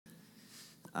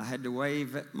I had to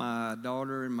wave at my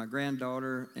daughter and my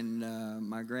granddaughter and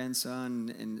my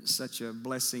grandson, and it's such a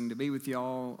blessing to be with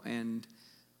y'all and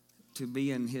to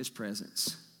be in his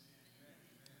presence.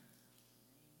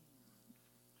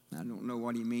 I don't know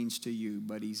what he means to you,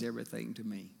 but he's everything to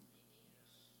me.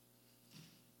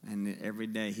 And every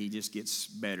day he just gets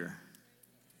better.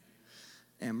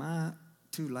 Am I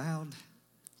too loud?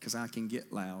 Because I can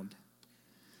get loud.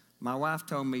 My wife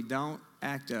told me, don't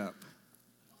act up.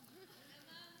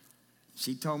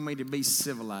 She told me to be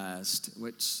civilized,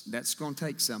 which that's going to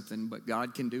take something, but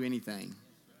God can do anything.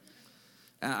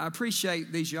 I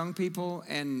appreciate these young people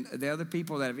and the other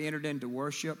people that have entered into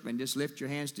worship and just lift your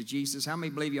hands to Jesus. How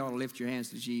many believe you ought to lift your hands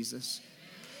to Jesus?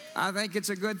 I think it's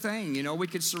a good thing. You know, we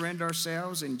could surrender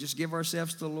ourselves and just give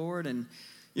ourselves to the Lord. And,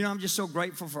 you know, I'm just so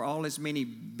grateful for all his many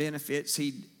benefits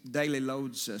he daily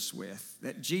loads us with,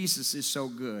 that Jesus is so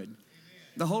good.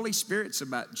 The Holy Spirit's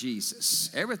about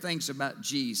Jesus. Everything's about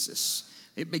Jesus.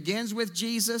 It begins with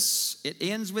Jesus, it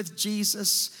ends with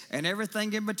Jesus, and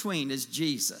everything in between is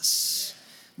Jesus.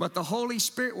 But the Holy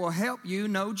Spirit will help you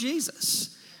know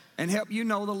Jesus and help you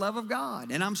know the love of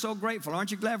God. And I'm so grateful.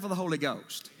 Aren't you glad for the Holy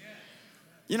Ghost?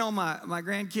 You know, my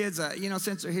grandkids, you know,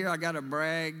 since they're here, I got to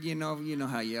brag. You know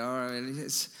how you are.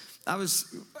 I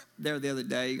was there the other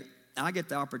day. I get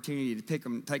the opportunity to take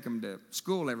them to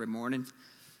school every morning,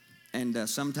 and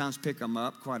sometimes pick them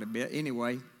up quite a bit.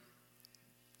 Anyway,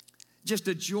 just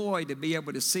a joy to be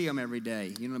able to see them every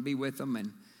day, you know, be with them.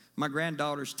 And my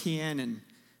granddaughter's 10, and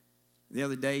the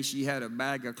other day she had a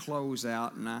bag of clothes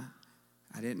out, and I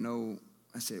didn't know.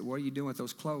 I said, what are you doing with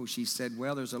those clothes? She said,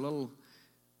 well, there's a little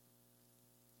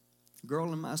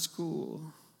girl in my school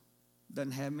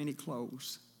doesn't have many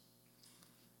clothes,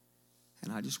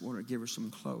 and I just want to give her some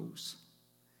clothes.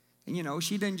 And, you know,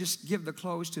 she didn't just give the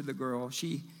clothes to the girl.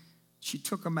 She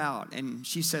took them out, and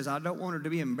she says, I don't want her to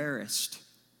be embarrassed.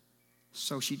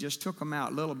 So she just took them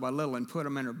out little by little and put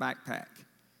them in her backpack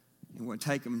and would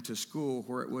take them to school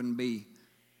where it wouldn't be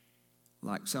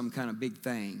like some kind of big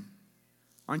thing.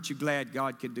 Aren't you glad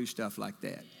God could do stuff like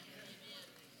that?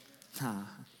 And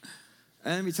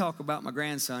let me talk about my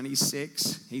grandson. He's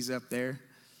 6. He's up there.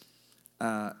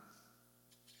 The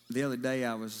other day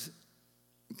I was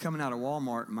coming out of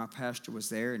Walmart, and my pastor was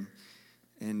there,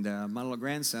 and my little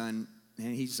grandson,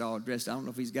 and he's all dressed. I don't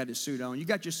know if he's got his suit on. You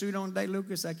got your suit on today,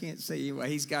 Lucas? I can't see. Anyway,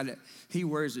 he's got it. He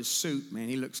wears his suit, man.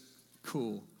 He looks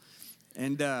cool.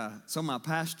 And so my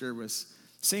pastor was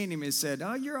seeing him and said,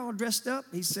 oh, you're all dressed up?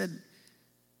 He said,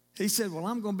 well,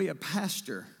 I'm going to be a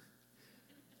pastor.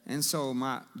 And so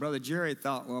my brother Jerry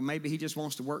thought, well, maybe he just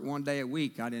wants to work one day a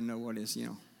week. I didn't know what it is, you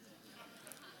know.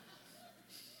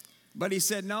 But he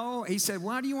said, no. He said,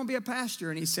 why do you want to be a pastor?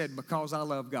 And he said, because I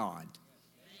love God.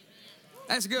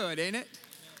 That's good, ain't it?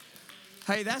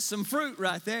 Hey, that's some fruit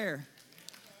right there.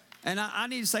 And I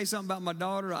need to say something about my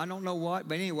daughter. I don't know what,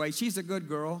 but anyway, she's a good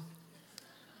girl.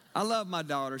 I love my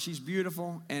daughter. She's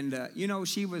beautiful. And, you know,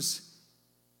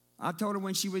 I told her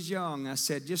when she was young, I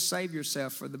said, just save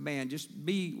yourself for the band. Just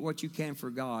be what you can for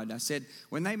God. I said,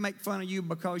 when they make fun of you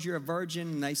because you're a virgin,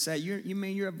 and they say, you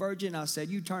mean you're a virgin? I said,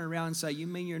 you turn around and say, you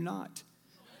mean you're not?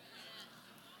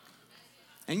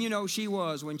 And, you know, she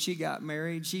was, when she got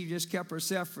married, she just kept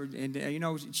herself. And, you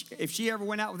know, if she ever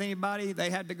went out with anybody, they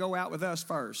had to go out with us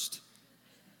first.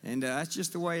 And that's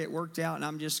just the way it worked out. And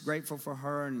I'm just grateful for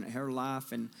her and her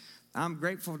life. And I'm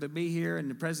grateful to be here in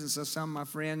the presence of some of my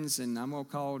friends. And I'm going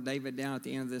to call David down at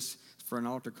the end of this for an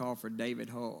altar call for David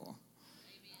Hull.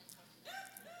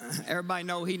 Everybody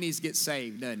know he needs to get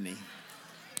saved, doesn't he?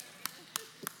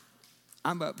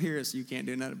 I'm up here, so you can't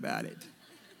do nothing about it.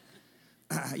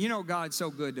 You know, God's so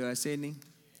good to us, isn't he?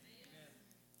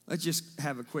 Let's just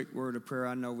have a quick word of prayer.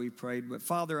 I know we prayed, but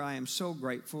Father, I am so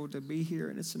grateful to be here,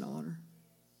 and it's an honor.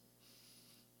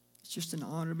 It's just an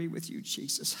honor to be with you,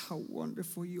 Jesus. How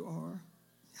wonderful you are.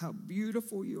 How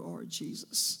beautiful you are,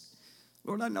 Jesus.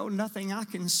 Lord, I know nothing I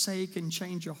can say can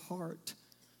change your heart,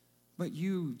 but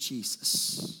you,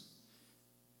 Jesus,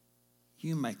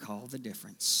 you make all the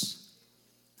difference.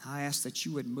 I ask that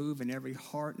you would move in every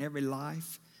heart and every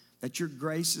life, that your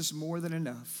grace is more than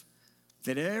enough,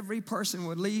 that every person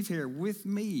would leave here with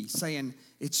me saying,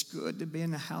 it's good to be in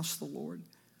the house of the Lord,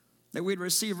 that we'd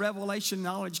receive revelation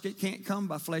knowledge that can't come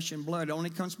by flesh and blood. It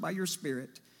only comes by your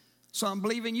Spirit. So I'm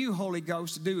believing you, Holy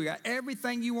Ghost, to do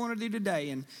everything you want to do today,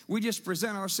 and we just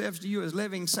present ourselves to you as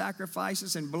living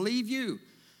sacrifices and believe you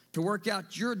to work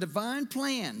out your divine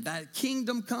plan, that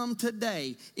kingdom come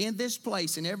today in this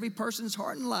place, in every person's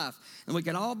heart and life. And we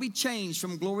can all be changed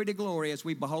from glory to glory as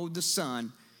we behold the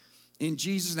Son. In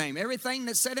Jesus' name. Everything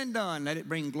that's said and done, let it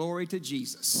bring glory to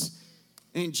Jesus.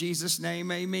 In Jesus'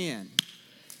 name, amen.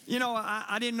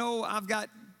 I didn't know I've got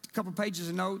a couple pages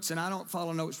of notes, and I don't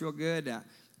follow notes real good.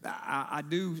 I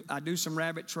do some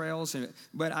rabbit trails,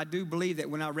 but I do believe that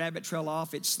when I rabbit trail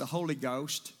off, it's the Holy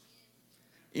Ghost.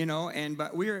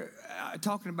 But we're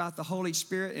talking about the Holy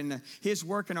Spirit and His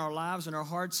work in our lives and our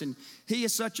hearts, and He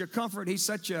is such a comfort. He's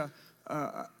such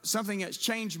something that's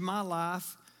changed my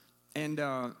life, and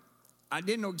I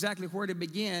didn't know exactly where to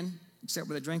begin except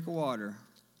with a drink of water.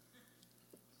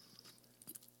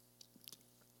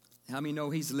 How many know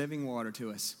He's living water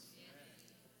to us?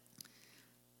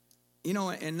 In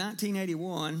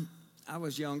 1981, I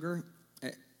was younger,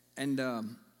 and there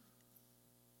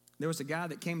was a guy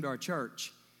that came to our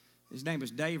church. His name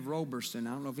was Dave Roberson.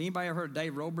 I don't know if anybody ever heard of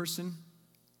Dave Roberson,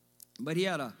 but he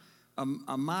had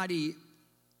a mighty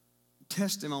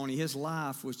testimony. His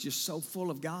life was just so full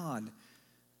of God.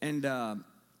 And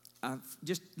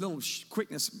just a little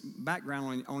quickness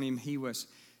background on him.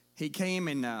 He came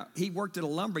and he worked at a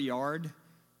lumber yard,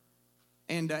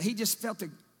 and he just felt a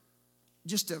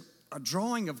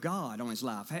drawing of God on his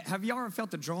life. Have you ever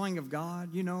felt the drawing of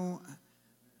God, And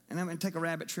I'm going to take a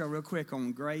rabbit trail real quick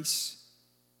on grace.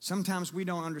 Sometimes we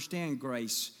don't understand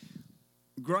grace.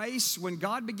 Grace, when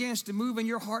God begins to move in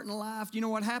your heart and life, you know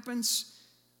what happens?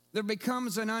 There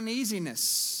becomes an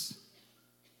uneasiness.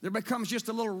 There becomes just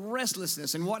a little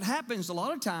restlessness. And what happens a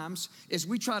lot of times is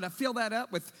we try to fill that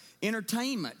up with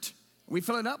entertainment. We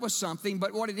fill it up with something,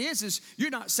 but what it is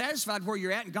you're not satisfied where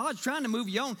you're at, and God's trying to move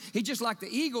you on. He's just like the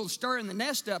eagle stirring the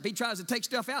nest up. He tries to take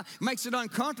stuff out, makes it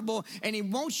uncomfortable, and He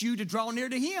wants you to draw near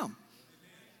to Him.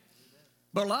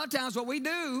 But a lot of times what we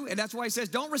do, and that's why He says,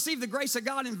 don't receive the grace of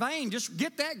God in vain. Just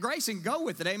get that grace and go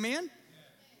with it, amen?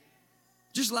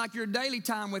 Just like your daily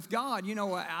time with God.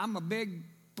 I'm a big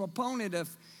proponent of,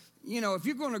 if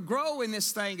you're going to grow in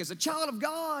this thing as a child of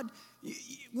God,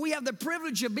 we have the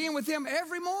privilege of being with Him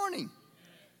every morning.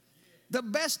 The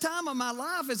best time of my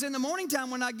life is in the morning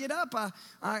time when I get up.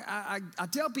 I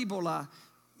tell people I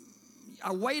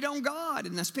wait on God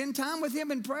and I spend time with Him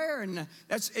in prayer, and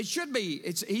it should be.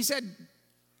 He said,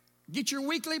 get your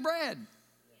weekly bread.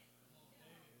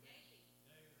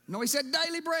 No, He said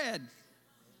daily bread.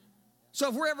 So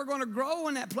if we're ever going to grow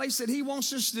in that place that He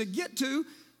wants us to get to,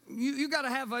 you got to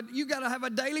have a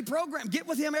daily program. Get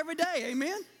with Him every day,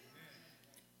 amen.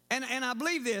 And I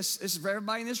believe this is for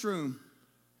everybody in this room,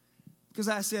 because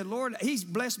I said, Lord, He's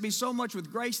blessed me so much with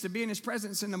grace to be in His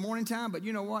presence in the morning time. But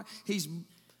you know what? He's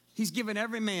given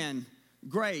every man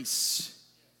grace.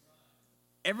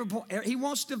 He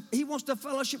wants to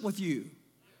fellowship with you.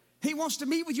 He wants to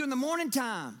meet with you in the morning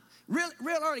time. Real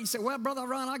early. He said, well, Brother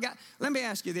Ron, let me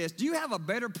ask you this. Do you have a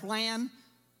better plan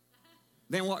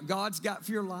than what God's got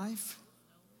for your life?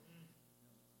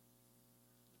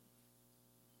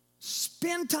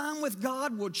 Spend time with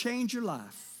God will change your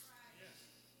life.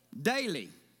 Daily.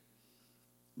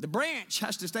 The branch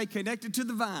has to stay connected to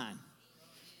the vine.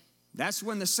 That's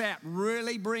when the sap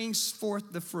really brings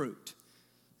forth the fruit.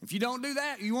 If you don't do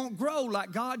that, you won't grow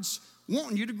like God's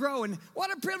wanting you to grow. And what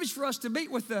a privilege for us to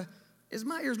meet with Does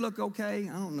my ears look okay?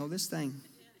 I don't know. This thing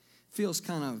feels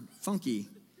kind of funky.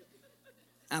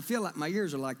 I feel like my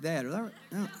ears are like that.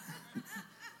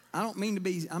 I don't mean to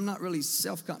be, I'm not really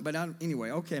self-conscious, but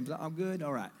anyway, okay, I'm good?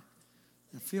 All right.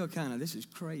 I feel this is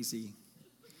crazy.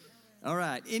 All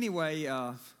right, anyway,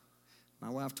 my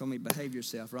wife told me, behave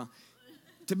yourself, Ron.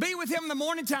 To be with Him in the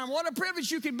morning time, what a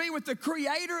privilege you can be with the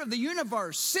Creator of the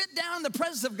universe. Sit down in the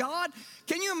presence of God.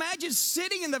 Can you imagine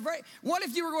sitting in what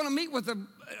if you were going to meet with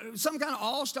some kind of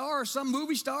all-star or some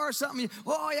movie star or something?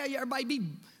 Oh, yeah, everybody be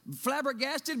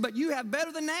flabbergasted, but you have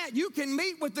better than that. You can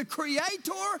meet with the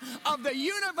Creator of the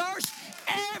universe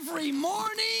every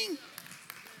morning.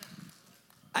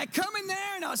 I come in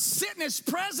there and I sit in His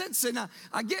presence, and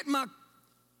I get my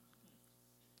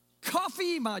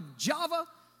coffee, my Java.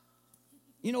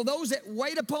 Those that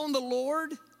wait upon the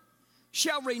Lord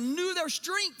shall renew their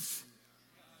strength.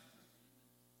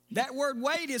 That word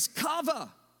wait is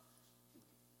kava.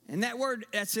 And that word,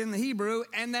 that's in the Hebrew,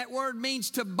 and that word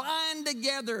means to bind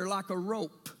together like a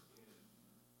rope.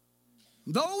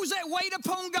 Those that wait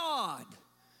upon God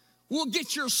will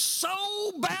get your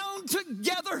soul bound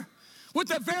together with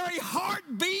the very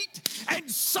heartbeat and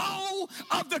soul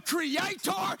of the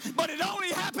Creator, but it only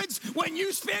happens when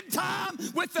you spend time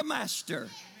with the Master.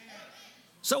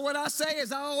 So what I say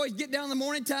is I always get down in the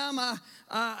morning time,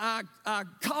 I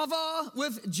kava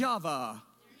with Java,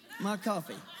 my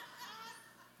coffee.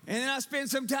 And then I spend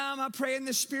some time, I pray in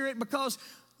the Spirit, because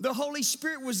the Holy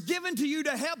Spirit was given to you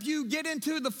to help you get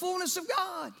into the fullness of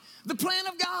God, the plan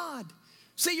of God.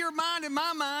 See, your mind and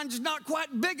my mind is not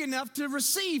quite big enough to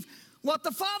receive what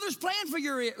the Father's plan for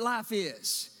your life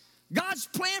is. God's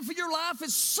plan for your life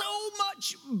is so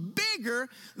much bigger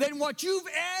than what you've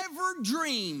ever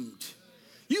dreamed.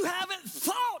 You haven't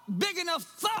thought big enough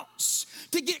thoughts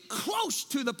to get close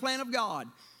to the plan of God.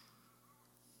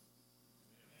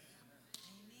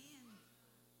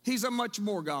 He's a much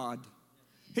more God.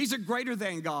 He's a greater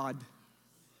than God.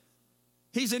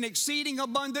 He's an exceeding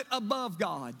abundant above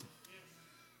God.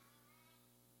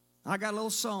 I got a little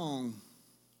song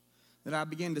that I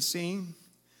begin to sing.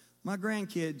 My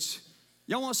grandkids,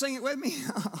 y'all want to sing it with me?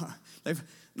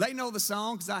 They know the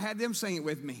song because I had them sing it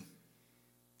with me.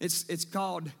 It's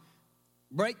called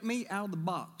Break Me Out of the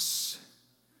Box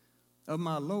of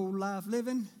My Low Life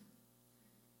Living.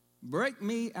 Break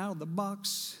me out of the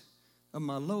box of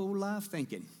my low life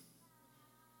thinking.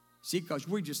 See, because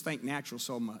we just think natural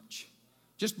so much.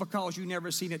 Just because you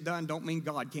never seen it done don't mean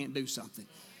God can't do something.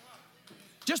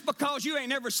 Just because you ain't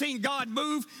never seen God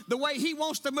move the way He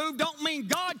wants to move don't mean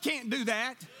God can't do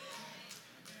that.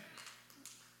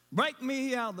 Break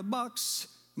me out of the box,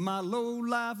 my low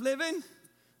life living.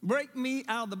 Break me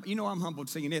out of the, you know I'm humbled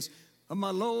singing this, of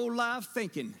my low life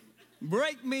thinking.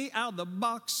 Break me out of the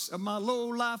box of my low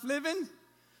life living.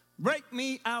 Break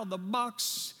me out of the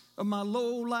box of my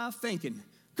low life thinking.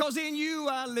 Because in you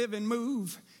I live and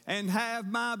move and have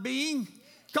my being.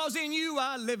 Because in you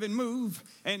I live and move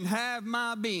and have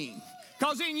my being.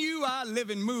 Because in you I live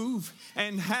and move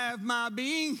and have my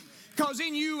being. Because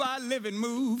in you I live and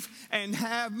move and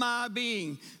have my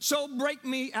being. So break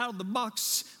me out of the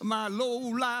box of my low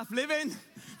life living.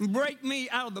 Break me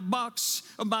out of the box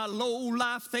of my low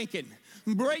life thinking.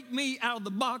 Break me out of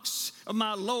the box of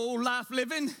my low life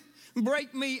living.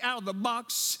 Break me out of the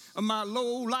box of my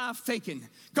low life thinking.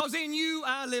 Because in you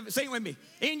I live, sing it with me.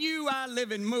 In you I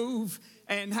live and move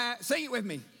and have, sing it with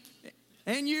me.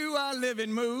 In you I live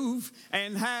and move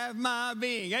and have my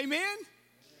being. Amen?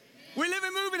 We live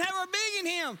and move and have our being in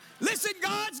Him. Listen,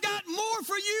 God's got more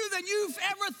for you than you've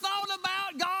ever thought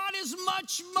about. God is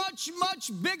much, much, much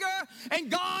bigger.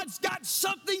 And God's got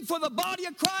something for the body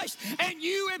of Christ and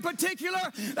you in particular.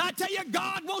 I tell you,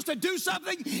 God wants to do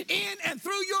something in and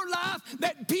through your life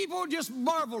that people just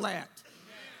marvel at.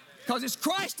 Because it's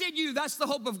Christ in you. That's the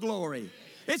hope of glory.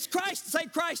 It's Christ. Say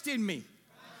Christ in me.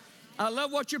 I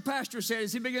love what your pastor said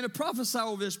as he began to prophesy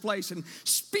over this place and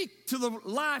speak to the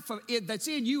life of it that's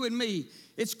in you and me.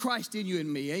 It's Christ in you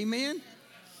and me. Amen?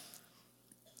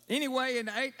 Anyway, in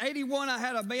 81, I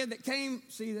had a band that came.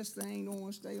 See, this thing don't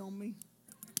want to stay on me.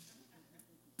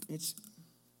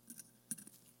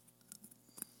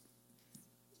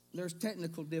 There's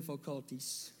technical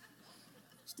difficulties.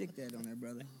 Stick that on there,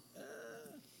 brother.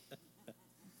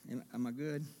 Am I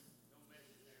good?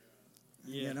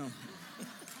 Yeah. You know.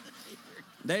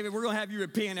 David, we're going to have you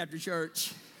repent after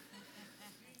church.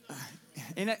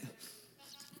 In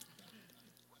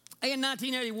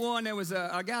 1981, there was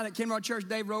a guy that came to our church,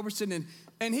 Dave Robertson,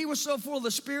 and he was so full of the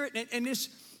Spirit. And you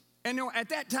know, at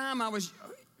that time, I was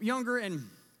younger, and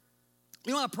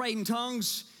you know, I prayed in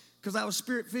tongues because I was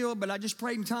Spirit-filled, but I just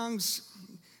prayed in tongues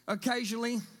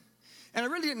occasionally. And I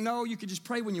really didn't know you could just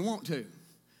pray when you want to.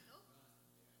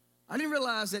 I didn't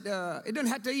realize that it doesn't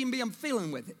have to even be I'm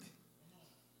feeling with it.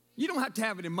 You don't have to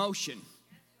have an emotion.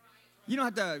 You don't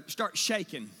have to start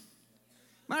shaking.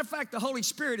 Matter of fact, the Holy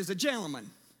Spirit is a gentleman.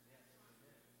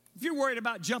 If you're worried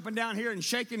about jumping down here and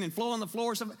shaking and flowing on the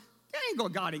floor or something,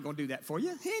 God ain't going to do that for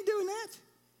you. He ain't doing that.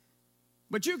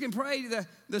 But you can pray.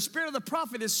 The spirit of the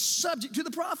prophet is subject to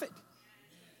the prophet.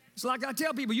 It's like I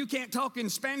tell people, you can't talk in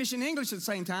Spanish and English at the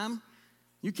same time.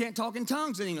 You can't talk in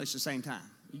tongues in English at the same time.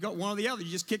 You got one or the other.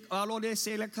 You just kick. I don't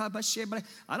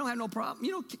have no problem.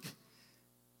 You know,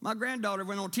 my granddaughter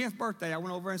went on 10th birthday. I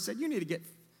went over and said, you need to get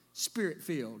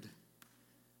Spirit-filled.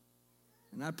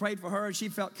 And I prayed for her, and she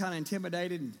felt kind of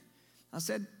intimidated. And I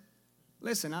said,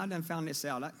 listen, I done found this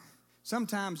out.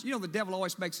 Sometimes, you know, the devil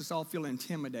always makes us all feel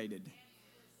intimidated.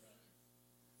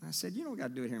 And I said, you don't got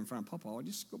to do it here in front of Papa.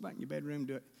 Just go back in your bedroom and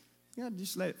do it. You got to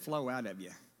just let it flow out of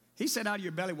you. He said, out of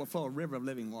your belly will flow a river of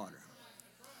living water.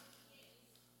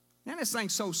 Now, this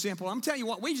thing's so simple. I'm telling you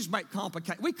what, we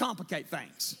complicate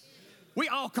things. We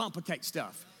all complicate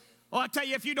stuff. Oh, I tell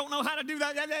you, if you don't know how to do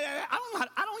that, I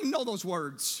don't even know those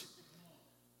words.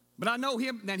 But I know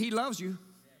Him, that He loves you.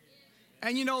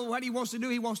 And you know what He wants to do?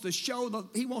 He wants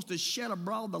to shed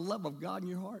abroad the love of God in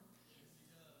your heart.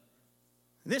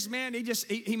 This man,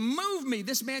 he moved me.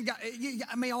 This man got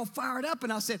me all fired up.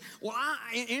 And I said, well,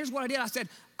 and here's what I did. I said,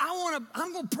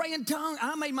 I'm going to pray in tongues.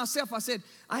 I said,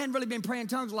 I hadn't really been praying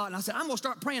tongues a lot. And I said, I'm going to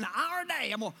start praying our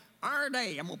day. I'm going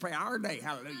to pray our day.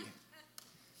 Hallelujah.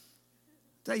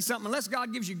 Tell you something, unless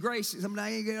God gives you grace, something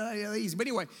ain't easy. But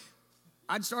anyway,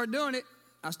 I started doing it.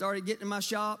 I started getting in my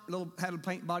shop, had a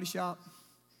paint body shop.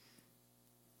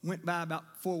 Went by about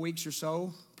 4 weeks or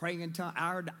so, praying in tongues,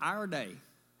 hour a day.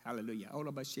 Hallelujah.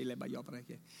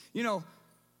 You know,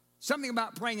 something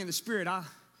about praying in the Spirit. 1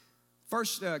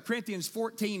 Corinthians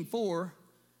 14:4.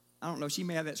 I don't know, she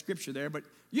may have that scripture there, but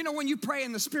you know, when you pray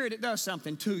in the Spirit, it does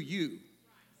something to you.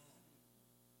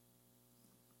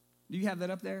 Do you have that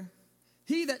up there?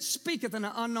 He that speaketh in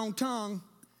an unknown tongue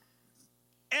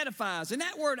edifies. And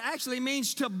that word actually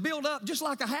means to build up, just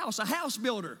like a house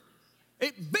builder.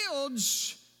 It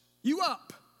builds you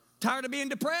up. Tired of being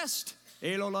depressed?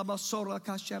 Tired of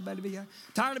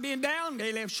being down?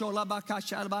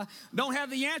 Don't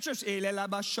have the answers? He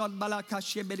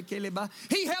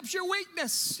helps your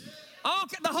weakness.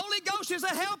 The Holy Ghost is a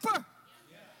helper.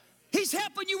 He's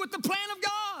helping you with the plan of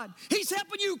God. He's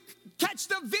helping you catch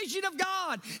the vision of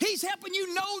God. He's helping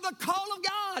you know the call of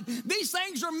God. These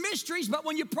things are mysteries, but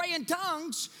when you pray in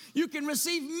tongues, you can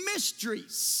receive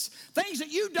mysteries. Things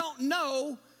that you don't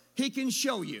know, He can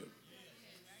show you.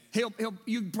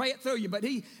 You can pray it through you, but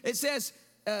it says,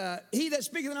 he that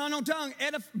speaketh in an unknown tongue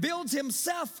builds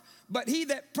himself, but he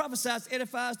that prophesies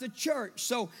edifies the church.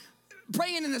 So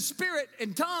praying in the Spirit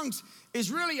in tongues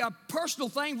is really a personal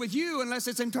thing with you unless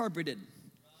it's interpreted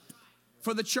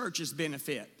for the church's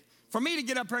benefit. For me to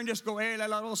get up here and just go,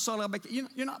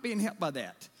 you're not being helped by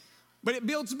that. But it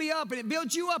builds me up and it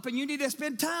builds you up, and you need to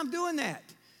spend time doing that.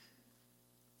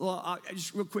 Well, I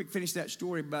just real quick finish that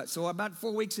story. About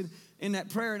 4 weeks in that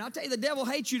prayer, and I'll tell you, the devil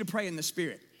hates you to pray in the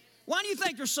Spirit. Why do you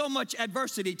think there's so much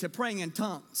adversity to praying in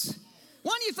tongues?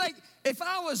 Why do you think if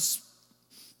I was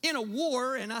in a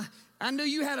war and I knew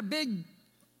you had a big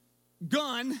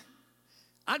gun,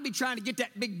 I'd be trying to get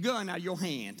that big gun out of your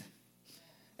hand?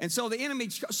 And so the enemy,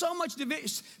 so much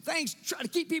things try to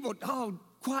keep people,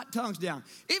 quiet tongues down.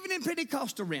 Even in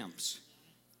Pentecostal realms.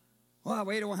 Well,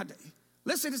 wait, I don't have to.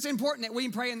 Listen, it's important that we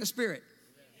pray in the Spirit.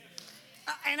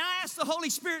 And I ask the Holy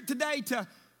Spirit today to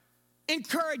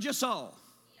encourage us all.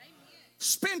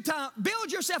 Spend time,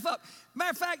 build yourself up.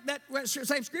 Matter of fact, that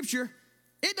same scripture,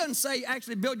 it doesn't say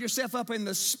actually build yourself up in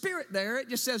the Spirit there. It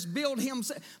just says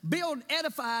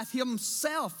edify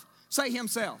himself. Say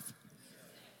himself.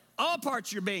 All parts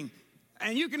of your being.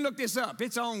 And you can look this up.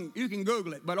 You can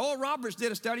Google it. But Oral Roberts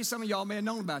did a study. Some of y'all may have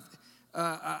known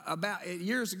about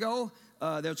years ago.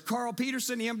 There's Carl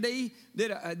Peterson, MD,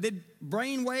 did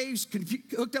brain waves,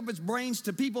 hooked up his brains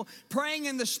to people praying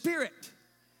in the Spirit.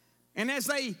 And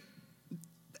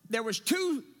there was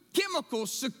 2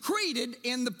 chemicals secreted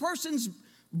in the person's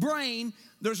brain.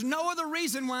 There's no other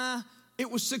reason why it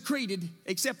was secreted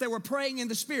except they were praying in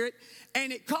the Spirit.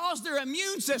 And it caused their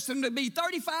immune system to be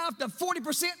 35 to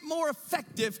 40% more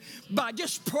effective by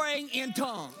just praying in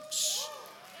tongues.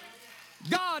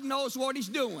 God knows what He's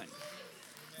doing.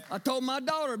 I told my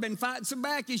daughter, been fighting some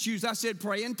back issues. I said,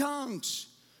 pray in tongues.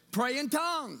 Pray in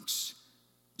tongues.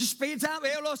 Just spend time.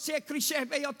 It ain't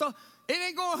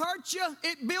going to hurt you.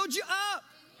 It builds you up.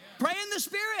 Pray in the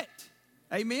Spirit.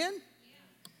 Amen?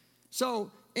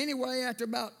 So anyway, after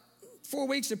about 4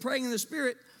 weeks of praying in the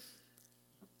Spirit,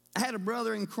 I had a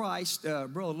brother in Christ,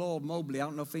 Brother Lowell Mobley. I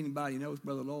don't know if anybody knows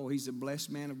Brother Lowell. He's a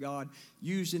blessed man of God,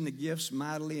 used in the gifts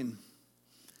mightily. And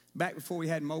back before we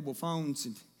had mobile phones,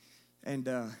 and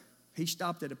he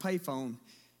stopped at a payphone, and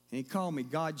he called me.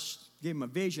 God gave him a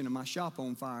vision of my shop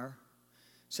on fire.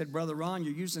 Said, Brother Ron,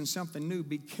 you're using something new.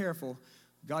 Be careful.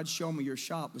 God showed me your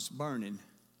shop was burning.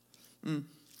 And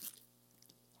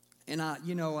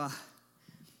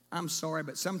I'm sorry,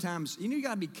 but sometimes, you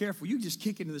got to be careful. You just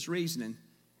kick into this reasoning,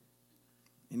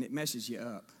 and it messes you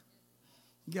up.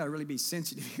 You got to really be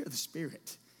sensitive to hear the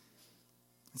Spirit.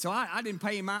 And so I didn't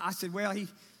pay him. I said, well, he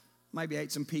maybe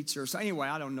ate some pizza or something. Anyway,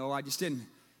 I don't know. I just didn't.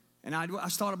 And I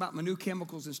thought about my new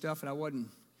chemicals and stuff, and I wasn't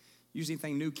using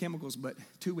anything new chemicals. But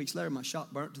 2 weeks later, my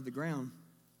shop burnt to the ground.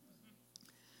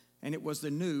 And it was the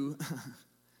new,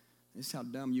 this is how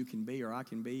dumb you can be or I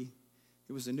can be.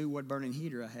 It was the new wood-burning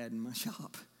heater I had in my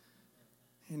shop.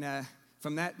 And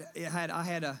from that,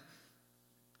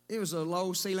 it was a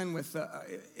low ceiling with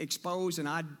exposed, and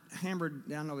I'd hammered,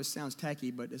 I know this sounds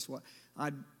tacky, but it's what,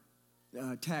 I'd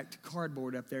tacked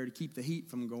cardboard up there to keep the heat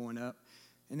from going up.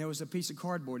 And there was a piece of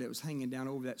cardboard that was hanging down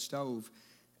over that stove.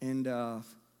 And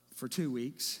for 2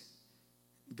 weeks,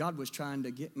 God was trying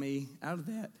to get me out of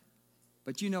that.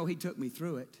 But He took me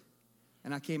through it,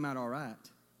 and I came out all right.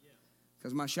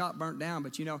 Because my shop burnt down.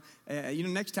 But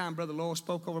next time Brother Lowell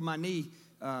spoke over my knee,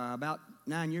 about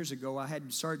 9 years ago, I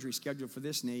had surgery scheduled for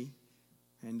this knee.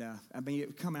 And it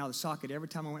would come out of the socket. Every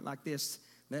time I went like this,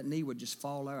 that knee would just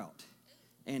fall out.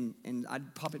 And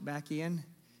I'd pop it back in,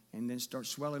 and then start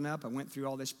swelling up. I went through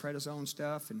all this prednisone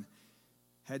stuff, and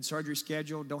Had surgery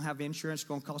scheduled, don't have insurance,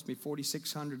 going to cost me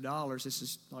 $4,600. This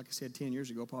is, like I said, 10 years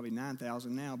ago, probably $9,000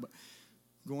 now, but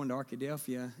going to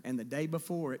Arkadelphia, and the day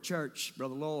before at church,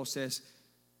 Brother Lowell says,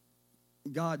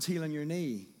 God's healing your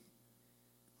knee.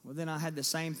 Well, then I had the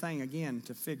same thing again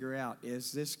to figure out,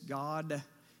 is this God?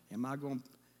 Am I going,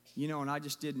 and I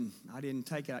didn't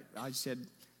take it. I said,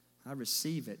 I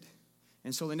receive it.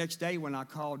 And so the next day when I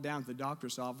called down to the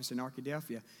doctor's office in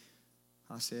Arkadelphia,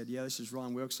 I said, yeah, this is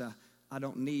Ron Wilkes. I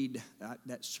don't need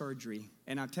that surgery.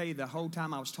 And I tell you, the whole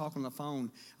time I was talking on the phone,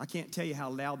 I can't tell you how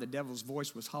loud the devil's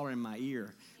voice was hollering in my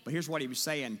ear. But here's what he was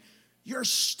saying. You're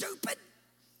stupid.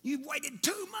 You've waited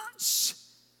 2 months.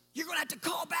 You're going to have to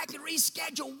call back and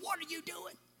reschedule. What are you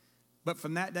doing? But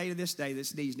from that day to this day,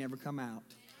 this knee's never come out.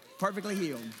 Perfectly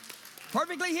healed.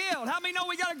 Perfectly healed. How many know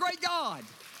we got a great God?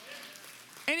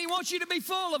 And he wants you to be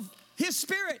full of his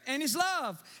Spirit and his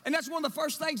love. And that's one of the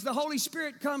first things the Holy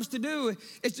Spirit comes to do,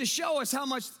 is to show us how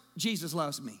much Jesus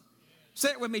loves me. Say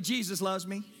it with me, Jesus loves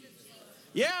me.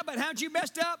 Yeah, but haven't you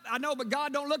messed up? I know, but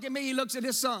God don't look at me, he looks at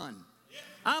his son.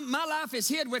 My life is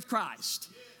hid with Christ.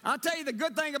 I'll tell you the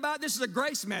good thing about this is a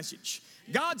grace message.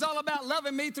 God's all about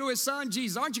loving me through his son,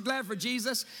 Jesus. Aren't you glad for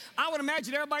Jesus? I would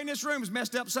imagine everybody in this room has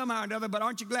messed up somehow or another, but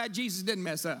aren't you glad Jesus didn't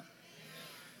mess up?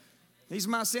 He's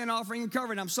my sin offering and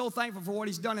covering. I'm so thankful for what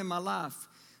he's done in my life.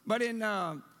 But in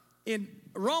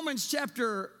Romans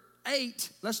chapter 8,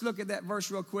 let's look at that verse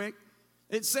real quick.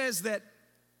 It says that,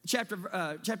 chapter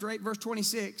 8, verse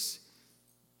 26,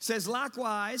 says,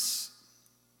 likewise,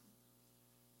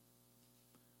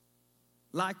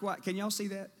 can y'all see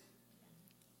that?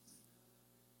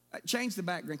 Change the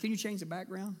background. Can you change the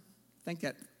background? I think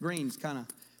that green's kind of,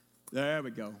 there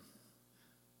we go.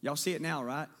 Y'all see it now,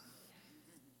 right?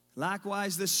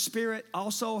 Likewise, the Spirit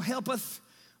also helpeth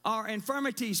our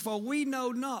infirmities, for we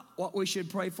know not what we should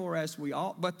pray for as we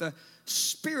ought, but the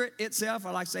Spirit itself,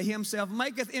 I like to say himself,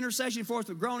 maketh intercession for us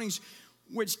with groanings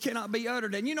which cannot be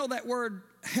uttered. And you know that word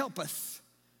helpeth.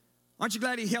 Aren't you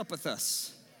glad he helpeth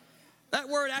us? That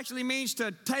word actually means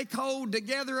to take hold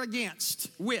together against,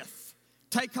 with.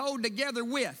 Take hold together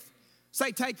with.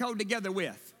 Say, take hold together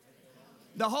with.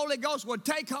 The Holy Ghost will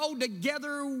take hold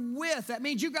together with. That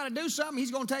means you got to do something.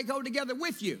 He's going to take hold together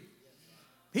with you.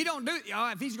 He don't do it.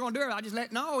 If he's going to do it, I just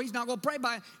no, he's not going to pray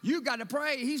by it. You got to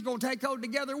pray. He's going to take hold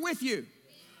together with you.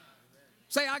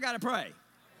 Say, I got to pray.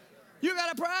 You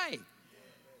got to pray.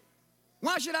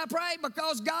 Why should I pray?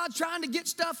 Because God's trying to get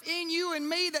stuff in you and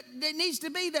me that needs to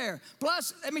be there.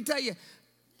 Plus, let me tell you,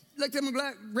 look at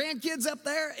my grandkids up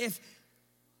there.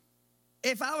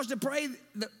 If I was to pray,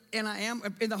 and I am,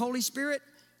 in the Holy Spirit,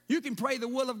 you can pray the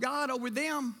will of God over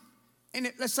them.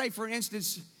 And let's say, for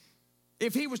instance,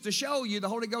 if he was to show you, the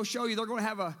Holy Ghost show you, they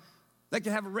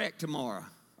could have a wreck tomorrow.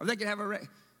 Or they could have a wreck.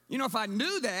 You know, if I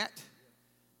knew that,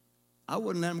 I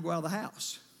wouldn't let them go out of the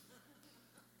house.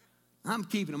 I'm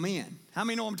keeping them in. How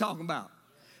many know what I'm talking about?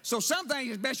 So some things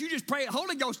it's best you just pray the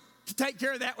Holy Ghost to take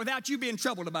care of that without you being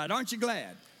troubled about it. Aren't you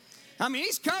glad? I mean,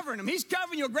 he's covering them. He's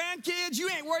covering your grandkids. You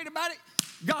ain't worried about it.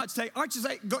 Aren't you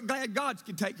glad God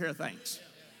can take care of things?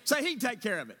 Say he can take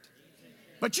care of it.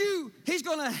 But he's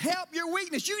going to help your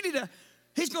weakness.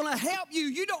 He's going to help you.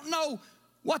 You don't know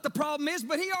what the problem is,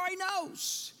 but he already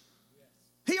knows.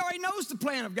 He already knows the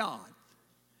plan of God.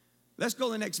 Let's go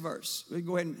to the next verse. We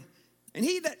go ahead and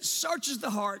he that searches the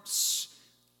hearts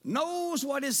knows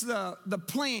what is the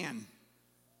plan.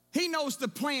 He knows the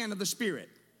plan of the Spirit.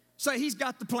 Say he's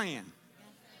got the plan.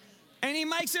 And he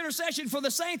makes intercession for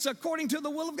the saints according to the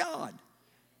will of God.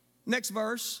 Next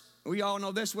verse, we all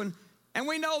know this one. And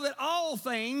we know that all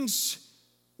things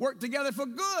work together for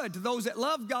good to those that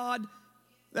love God,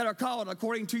 that are called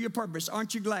according to your purpose.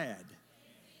 Aren't you glad?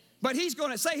 But he's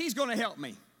going to help me.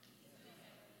 And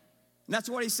that's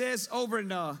what he says over in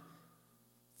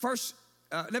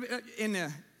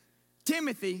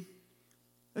Timothy.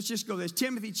 Let's just go to this.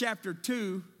 Timothy chapter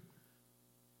 2,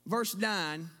 verse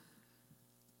 9.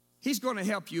 He's going to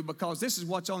help you because this is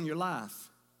what's on your life.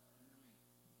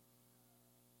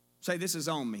 Say, this is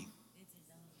on me.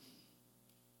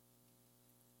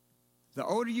 The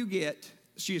older you get,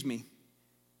 the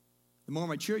more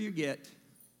mature you get,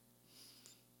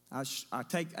 I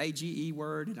take AGE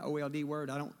word and OLD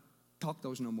word. I don't talk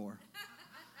those no more.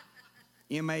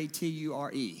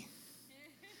 MATURE.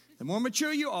 The more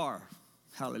mature you are,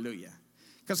 hallelujah.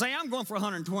 Because say, I'm going for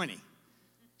 120.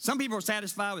 Some people are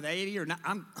satisfied with 80 or not.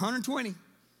 I'm 120.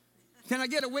 Can I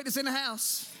get a witness in the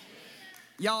house?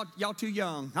 Y'all too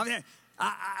young. I mean,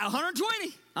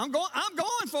 120. I'm going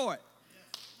for it.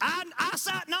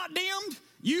 eyesight not dimmed,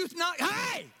 youth not.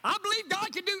 Hey, I believe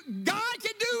God can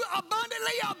do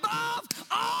abundantly above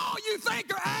all you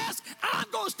think or ask. I'm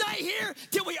going to stay here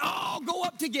till we all go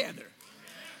up together.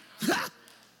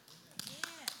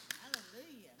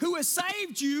 Who has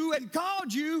saved you and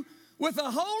called you with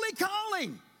a holy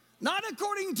calling, not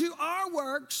according to our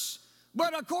works,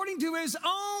 but according to his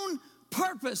own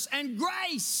purpose and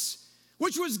grace,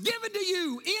 which was given to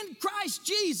you in Christ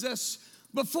Jesus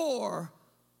before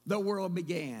the world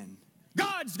began.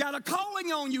 God's got a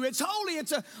calling on you. It's holy.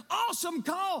 It's an awesome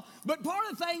call. But part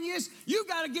of the thing is you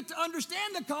got to get to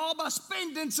understand the call by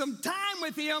spending some time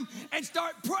with him and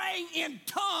start praying in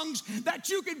tongues that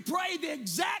you can pray the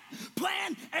exact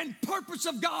plan and purpose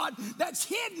of God that's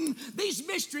hidden these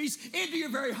mysteries into your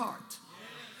very heart.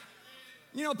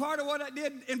 You know, part of what I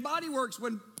did in Body Works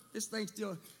when this thing's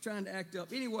still trying to act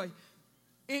up. Anyway,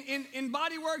 in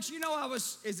Body Works, you know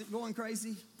is it going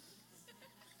crazy?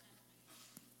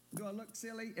 Do I look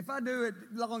silly? If I do it,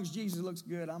 as long as Jesus looks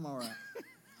good, I'm all right.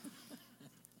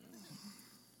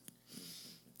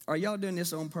 Are y'all doing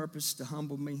this on purpose to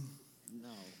humble me?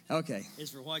 No. Okay.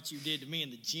 It's for what you did to me in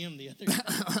the gym the other day.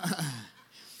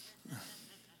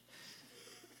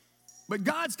 But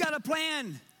God's got a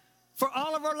plan for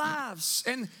all of our lives.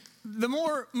 And the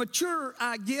more mature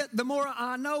I get, the more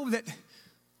I know that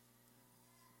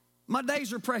my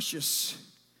days are precious.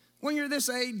 When you're this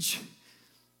age,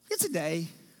 it's a day.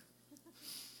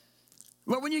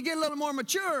 But when you get a little more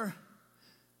mature,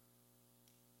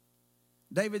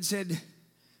 David said,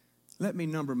 let me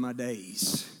number my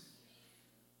days.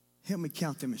 Help me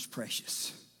count them as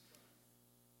precious.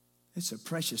 It's a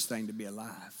precious thing to be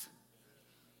alive.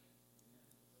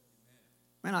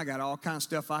 Man, I got all kinds of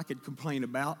stuff I could complain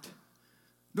about.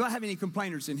 Do I have any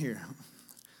complainers in here?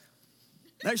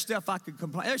 There's stuff I could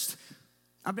complain.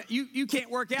 You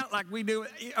can't work out like we do.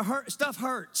 Stuff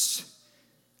hurts.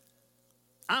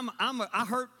 I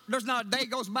hurt. There's not a day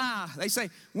goes by. They say,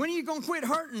 when are you going to quit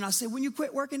hurting? I say, when you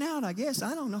quit working out, I guess.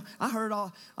 I don't know.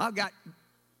 I've got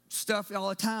stuff all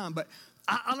the time, but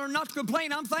I learned not to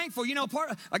complain. I'm thankful. You know,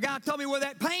 a guy told me where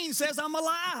that pain says I'm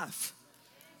alive.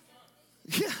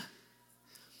 Yeah.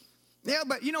 Yeah,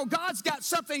 but you know, God's got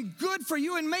something good for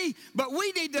you and me, but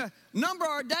we need to number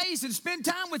our days and spend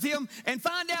time with him and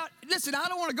find out. Listen, I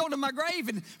don't want to go to my grave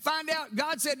and find out.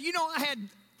 God said, you know, I had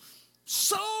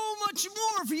so much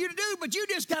more for you to do, but you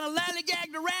just kind of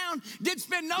lollygagged around, didn't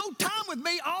spend no time with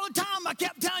me. All the time I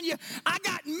kept telling you, I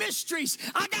got mysteries,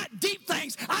 I got deep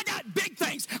things, I got big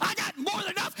things, I got more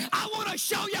than enough I want to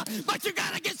show you, but you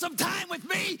got to get some time with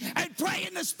me and pray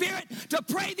in the Spirit to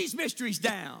pray these mysteries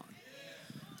down.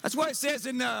 That's what it says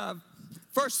in 1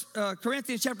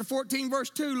 Corinthians chapter 14, verse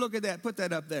 2. Look at that. Put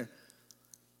that up there.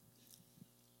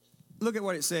 Look at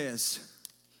what it says.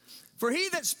 For he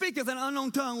that speaketh an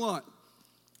unknown tongue, what?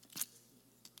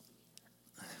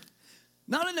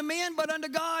 Not unto men, but unto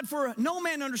God, for no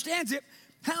man understands it.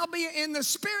 Howbeit in the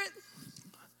Spirit,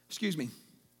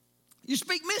 you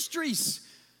speak mysteries.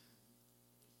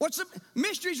 What's the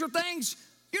mysteries are things,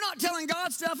 you're not telling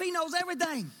God stuff, he knows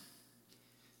everything.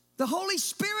 The Holy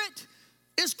Spirit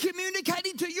is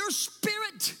communicating to your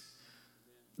spirit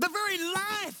the very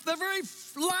life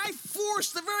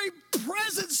force, the very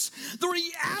presence, the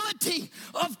reality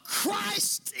of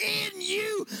Christ in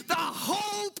you, the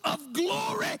hope of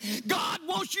glory. God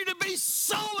wants you to be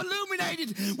so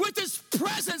illuminated with his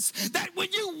presence that when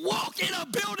you walk in a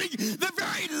building, the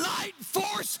very light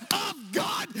force of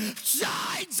God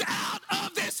shines out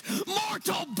of this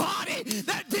mortal body,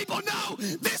 that people know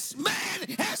this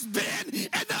man has been in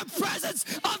the presence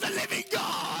of the living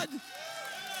God.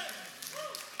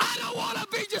 I don't want to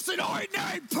be just an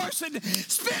ordinary person,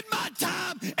 spend my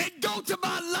time and go to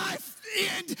my life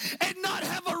end and not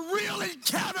have a real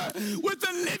encounter with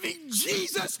the living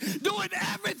Jesus, doing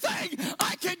everything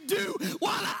I can do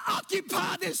while I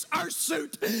occupy this earth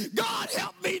suit. God,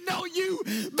 help me know you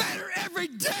better every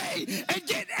day and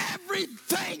get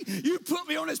everything you put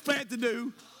me on this planet to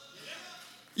do.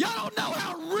 Y'all don't know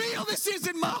how real this is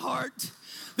in my heart.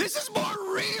 This is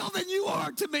more real than you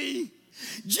are to me.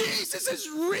 Jesus is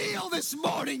real this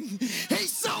morning.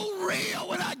 He's so real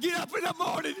when I get up in the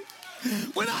morning.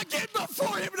 When I get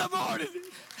before him in the morning,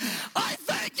 I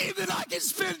thank him that I can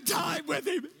spend time with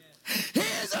him. He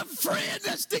is a friend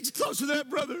that sticks closer than a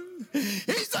brother.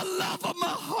 He's the love of my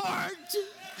heart.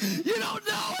 You don't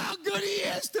know how good he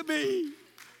is to me.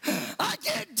 I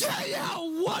can't tell you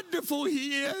how wonderful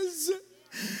he is.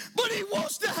 But he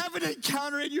wants to have an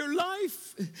encounter in your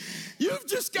life. You've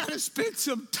just got to spend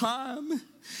some time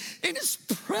in his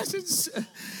presence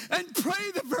and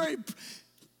pray the very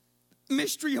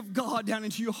mystery of God down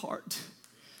into your heart.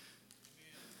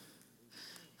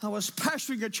 I was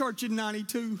pastoring a church in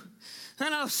 92,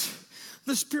 and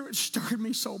the Spirit stirred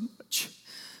me so much.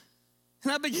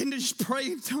 And I began to just pray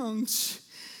in tongues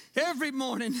every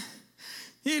morning.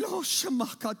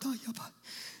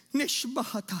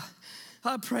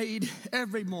 I prayed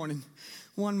every morning,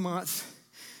 1 month,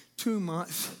 2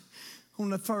 months, on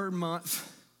the 3rd month.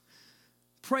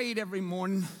 Prayed every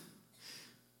morning.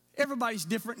 Everybody's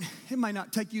different. It may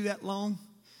not take you that long.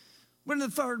 But in the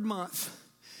 3rd month,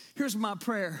 here's my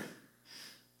prayer.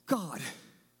 God,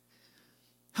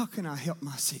 how can I help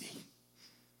my city?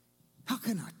 How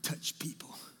can I touch people?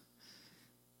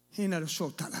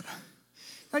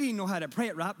 I didn't know how to pray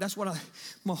it right. That's what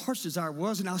my heart's desire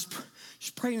was, and I was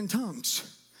just praying in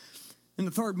tongues. In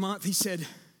the 3rd month, he said,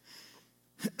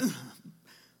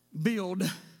 build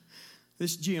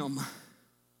this gym.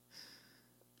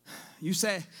 You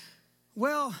say,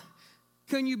 well,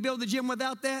 can you build the gym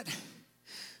without that?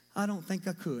 I don't think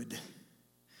I could.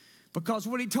 Because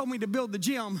when he told me to build the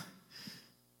gym,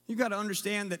 you got to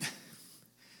understand that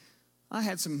I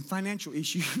had some financial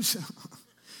issues.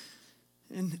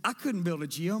 And I couldn't build a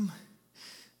gym.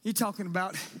 You're talking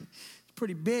about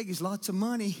pretty big, it's lots of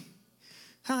money.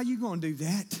 How are you going to do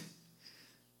that?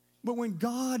 But when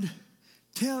God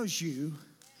tells you,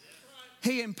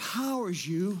 he empowers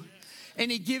you,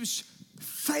 and he gives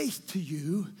faith to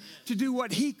you to do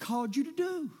what he called you to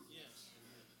do.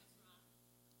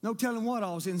 No telling what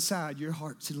all's inside your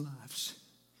hearts and lives.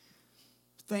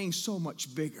 Things so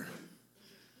much bigger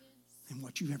than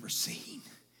what you've ever seen.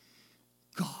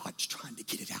 God's trying to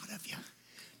get it out of you.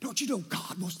 Don't you know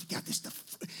God wants to get this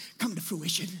stuff come to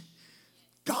fruition?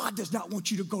 God does not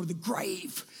want you to go to the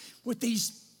grave with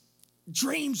these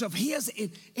dreams of his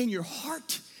in your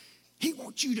heart. He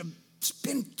wants you to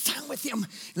spend time with him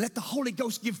and let the Holy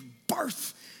Ghost give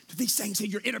birth to these things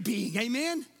in your inner being.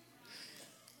 Amen?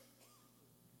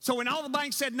 So when all the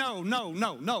banks said no,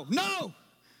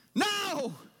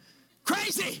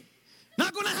 crazy,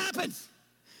 not going to happen.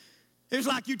 It was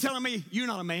like you telling me, you're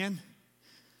not a man.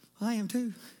 I am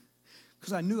too,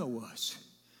 because I knew I was,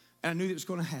 and I knew that it was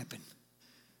going to happen.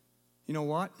 You know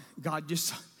what? God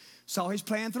just saw his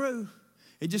plan through.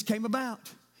 It just came about.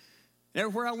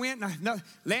 Everywhere I went,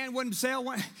 land wouldn't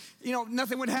sell,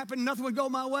 nothing would happen, nothing would go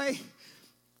my way.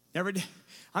 I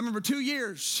remember 2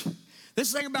 years. This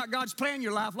is the thing about God's plan in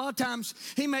your life. A lot of times,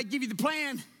 he may give you the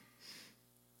plan,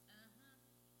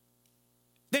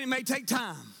 then it may take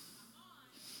time.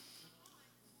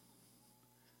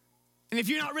 And if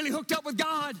you're not really hooked up with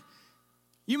God,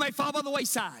 you may fall by the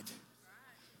wayside.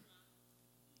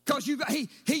 Because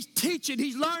he's teaching,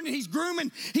 he's learning, he's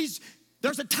grooming,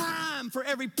 there's a time for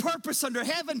every purpose under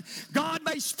heaven. God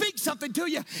may speak something to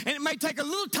you, and it may take a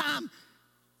little time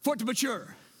for it to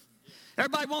mature.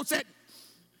 Everybody wants that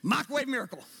microwave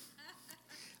miracle.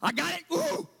 I got it.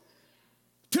 Woo!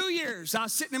 2 years. I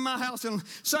was sitting in my house on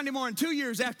Sunday morning, 2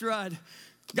 years after I'd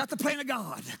got the plan of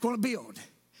God, going to build.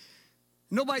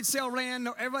 Nobody'd sell land.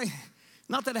 Everybody,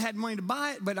 not that I had money to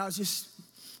buy it, but I was just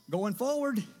going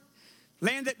forward.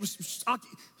 Land that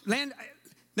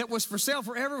was for sale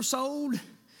forever sold.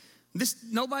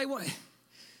 Nobody wanted.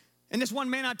 And this one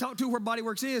man I talked to where Body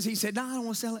Works is, he said, no, I don't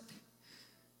want to sell it.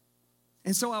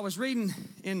 And so I was reading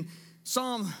in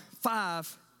Psalm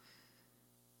 5,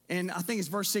 and I think it's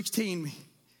verse 16,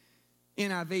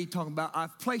 NIV, talking about,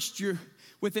 I've placed you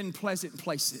within pleasant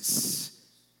places.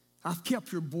 I've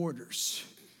kept your borders.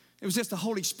 It was just the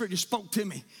Holy Spirit just spoke to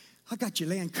me. I got your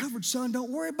land covered, son.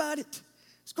 Don't worry about it.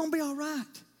 It's going to be all right.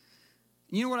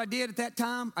 You know what I did at that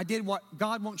time? I did what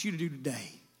God wants you to do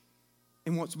today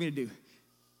and wants me to do.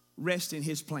 Rest in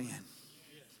his plan.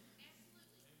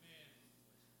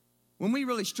 When we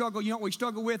really struggle, you know what we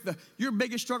struggle with? Your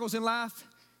biggest struggles in life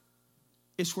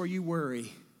is where you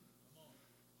worry.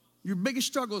 Your biggest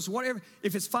struggles, whatever,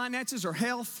 if it's finances or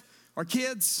health or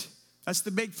kids, that's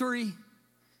the big 3.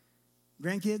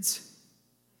 Grandkids.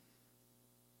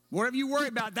 Whatever you worry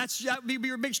about, that would be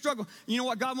your big struggle. You know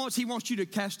what God wants? He wants you to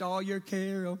cast all your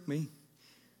care on me.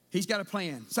 He's got a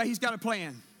plan. Say, he's got a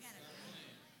plan.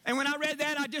 And when I read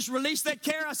that, I just released that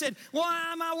care. I said,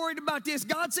 why am I worried about this?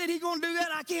 God said he's going to do that.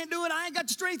 I can't do it. I ain't got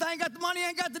the strength. I ain't got the money. I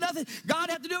ain't got the nothing. God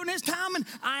had to do it in his time, and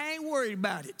I ain't worried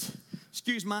about it.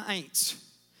 Excuse my ain'ts.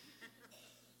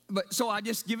 But so I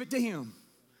just give it to him.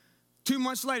 2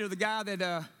 months later, the guy that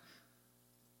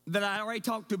I already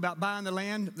talked to about buying the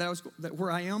land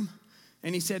where I am,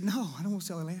 and he said, no, I don't want to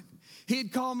sell the land.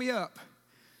 He'd call me up,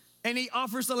 and he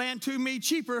offers the land to me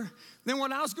cheaper than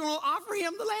what I was going to offer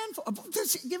him the land for,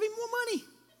 to give him more money.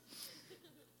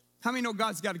 How many know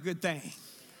God's got a good thing?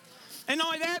 And not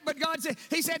only that, but God said,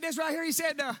 he said this right here. He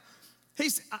said,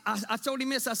 I told him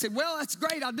this. I said, well, that's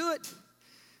great. I'll do it.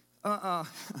 I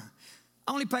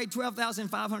only paid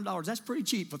 $12,500. That's pretty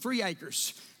cheap for 3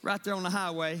 acres right there on the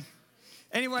highway.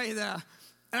 Anyway, and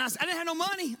I didn't have no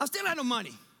money. I still had no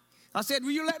money. I said,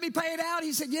 will you let me pay it out?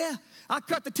 He said, yeah. I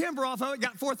cut the timber off of it,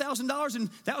 got $4,000, and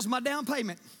that was my down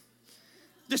payment.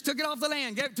 Just took it off the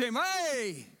land, gave it to him.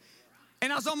 Hey!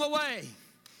 And I was on my way.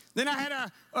 Then I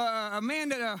had a man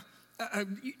that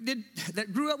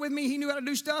grew up with me. He knew how to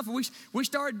do stuff. And we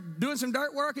started doing some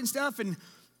dirt work and stuff. And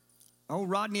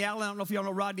Rodney Allen, I don't know if y'all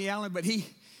know Rodney Allen, but he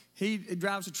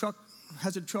drives a truck,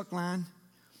 has a truck line.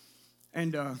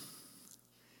 And I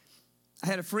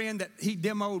had a friend that he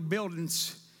demoed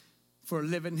buildings for a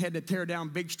living, had to tear down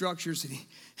big structures. And he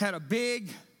had a big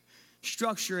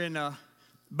structure in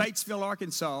Batesville,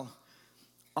 Arkansas,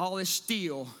 all this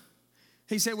steel.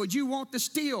 He said, would you want the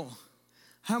steel?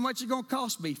 How much is it going to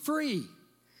cost me? Free.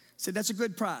 I said, that's a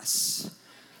good price.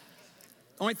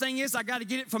 Only thing is, I got to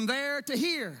get it from there to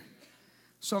here.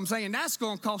 So I'm saying that's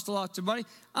going to cost a lot of money.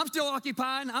 I'm still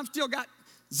occupying. I'm still got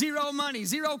zero money,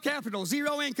 zero capital,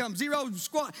 zero income, zero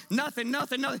squat, nothing.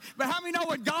 But how many know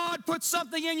when God puts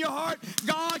something in your heart,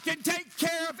 God can take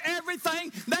care of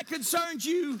everything that concerns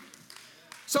you?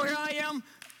 So here I am.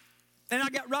 And I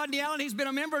got Rodney Allen, he's been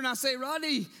a member, and I say,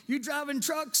 Rodney, you driving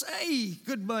trucks? Hey,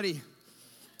 good buddy.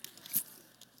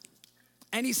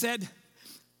 And he said,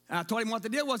 I told him what the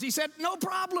deal was. He said, no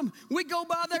problem. We go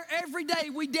by there every day.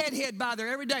 We deadhead by there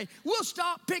every day. We'll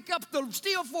stop, pick up the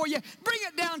steel for you, bring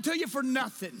it down to you for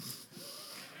nothing.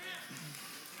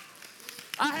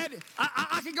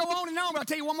 I could go on and on, but I'll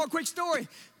tell you one more quick story.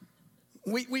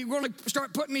 We're going to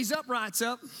start putting these uprights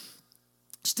up.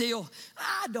 Steel.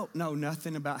 I don't know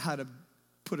nothing about how to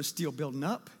put a steel building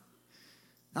up.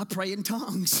 I pray in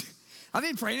tongues. I've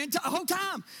been praying in tongues the whole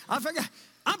time. I figure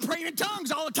I'm praying in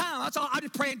tongues all the time. That's all. I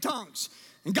just pray in tongues.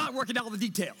 And God working out all the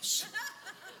details.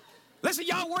 Listen,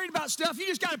 y'all worried about stuff. You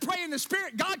just got to pray in the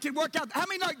Spirit. God can work out. How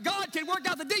many know God can work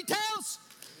out the details?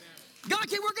 God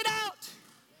can work it out.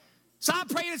 So I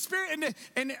pray in the Spirit.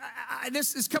 And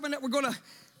this is coming up. We're going to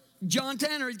John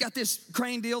Tanner, he's got this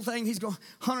crane deal thing. He's going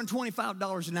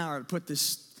 $125 an hour to put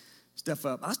this stuff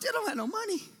up. I still don't have no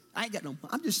money. I ain't got no money.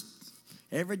 I'm just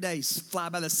every day fly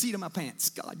by the seat of my pants.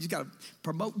 God, you got to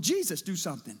promote Jesus, do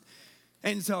something.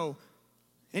 And so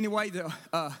anyway, the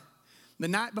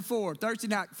night before, Thursday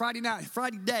night, Friday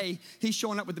day, he's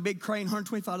showing up with the big crane,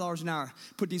 $125 an hour,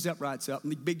 put these uprights up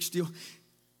and the big steel.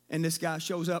 And this guy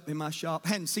shows up in my shop.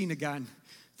 Hadn't seen the guy in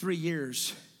 3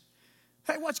 years.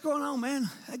 Hey, what's going on, man?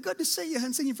 Hey, good to see you. I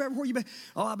haven't seen you forever. Where you been?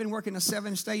 Oh, I've been working a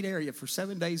 7-state area for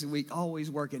 7 days a week, always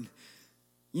working.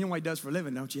 You know what he does for a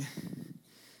living, don't you?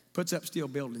 Puts up steel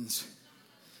buildings.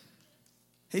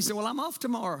 He said, well, I'm off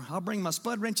tomorrow. I'll bring my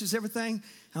spud wrenches, everything.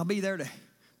 I'll be there to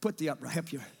put the upright,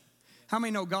 help you. How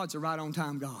many know God's a right on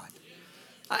time God?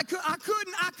 I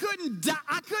couldn't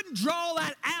draw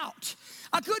that out.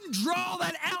 I couldn't draw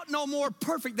that out no more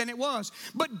perfect than it was.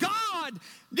 But God,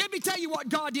 let me tell you what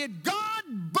God did. God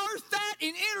birthed that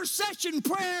in intercession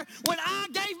prayer when I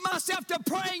gave myself to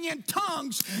praying in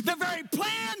tongues. The very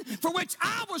plan for which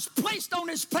I was placed on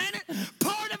this planet,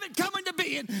 part of it coming to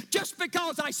being just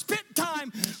because I spent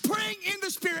time praying in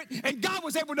the Spirit, and God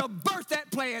was able to birth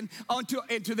that plan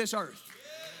into this earth.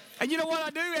 And you know what I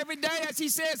do every day? As he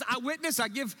says, I witness, I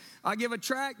give a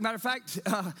tract. Matter of fact,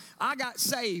 I got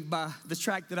saved by the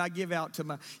tract that I give out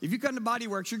to if you come to Body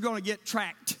Works, you're going to get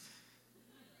tract.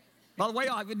 By the way,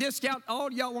 I'll have a discount.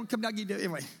 All y'all want to come down and get it.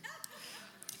 Anyway.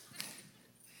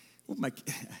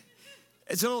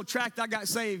 It's a little tract I got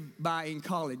saved by in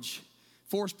college.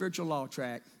 4 spiritual law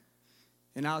tract.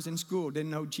 And I was in school,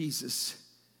 didn't know Jesus.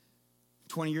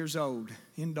 20 years old,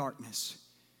 in darkness.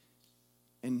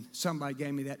 And somebody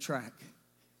gave me that tract.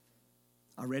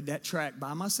 I read that tract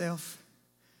by myself,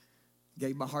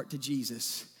 gave my heart to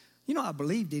Jesus. You know, I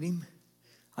believed in him.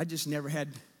 I just never had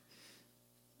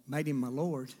made him my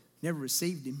Lord, never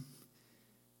received him.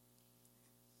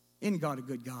 Isn't God a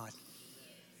good God?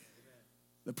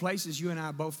 The places you and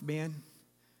I both been,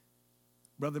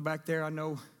 brother back there, I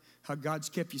know how God's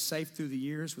kept you safe through the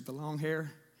years with the long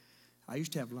hair. I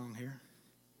used to have long hair.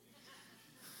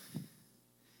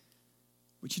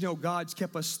 But you know, God's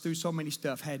kept us through so many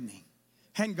stuff, hadn't he?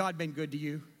 Hadn't God been good to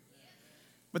you?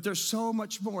 But there's so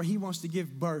much more he wants to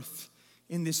give birth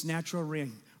in this natural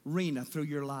arena through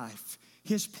your life.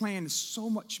 His plan is so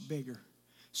much bigger,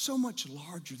 so much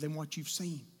larger than what you've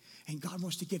seen. And God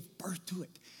wants to give birth to it.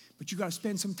 But you got to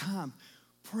spend some time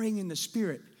praying in the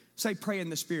Spirit. Say, pray in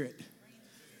the Spirit.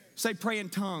 Say, pray in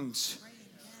tongues.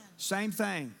 Same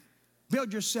thing.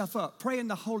 Build yourself up. Pray in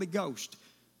the Holy Ghost.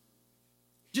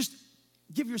 Just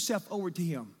give yourself over to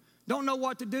him. Don't know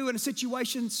what to do in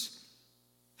situations?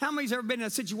 How many's ever been in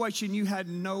a situation you had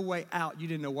no way out? You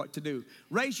didn't know what to do.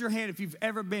 Raise your hand if you've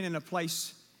ever been in a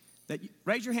place that,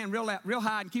 raise your hand real loud, real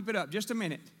high and keep it up. Just a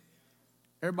minute.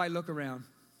 Everybody look around.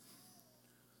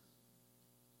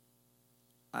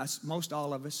 Most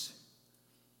all of us.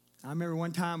 I remember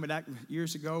one time back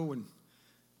years ago when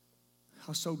I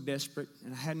was so desperate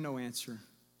and I had no answer.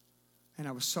 And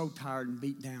I was so tired and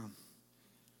beat down.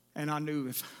 And I knew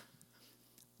if I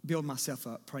build myself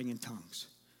up praying in tongues.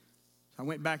 So I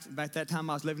went back that time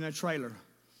I was living in a trailer.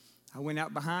 I went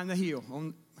out behind the hill.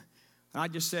 And I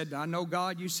just said, I know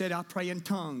God, you said I pray in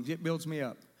tongues. It builds me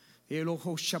up. 1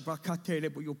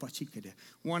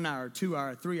 hour, 2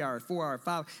 hours, 3 hours, 4 hours,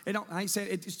 5. I ain't saying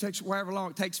it just takes however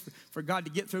long it takes for God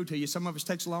to get through to you. Some of us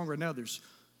takes longer than others.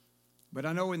 But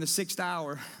I know in the 6th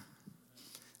hour,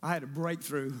 I had a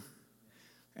breakthrough.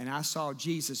 And I saw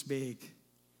Jesus big.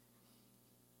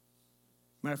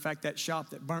 Matter of fact, that shop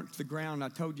that burnt to the ground I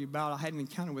told you about, I had an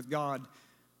encounter with God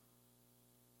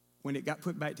when it got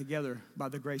put back together by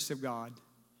the grace of God.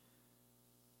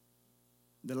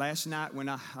 The last night when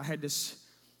I had this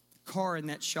car in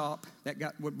that shop that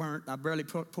got burnt, I barely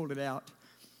pulled it out.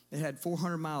 It had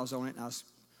 400 miles on it. I was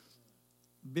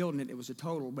building it. It was a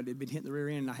total, but it had been hitting the rear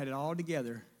end. And I had it all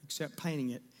together except painting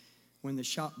it when the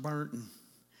shop burnt.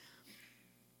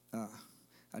 And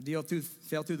I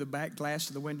fell through the back glass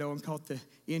of the window and caught the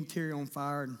interior on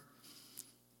fire. And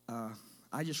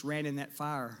I just ran in that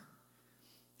fire,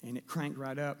 and it cranked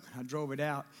right up. I drove it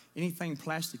out. Anything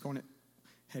plastic on it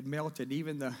had melted.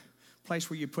 Even the place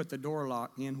where you put the door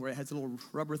lock in, where it has the little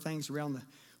rubber things around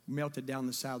melted down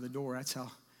the side of the door. That's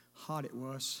how hot it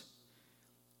was.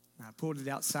 And I pulled it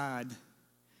outside,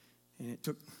 and it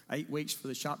took 8 weeks for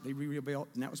the shop to be rebuilt,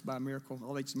 and that was by a miracle.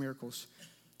 All these miracles.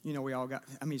 You know, we all got,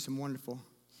 some wonderful.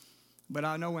 But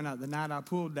I know when the night I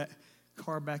pulled that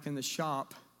car back in the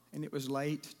shop, and it was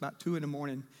late, about 2 in the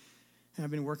morning, and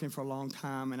I've been working for a long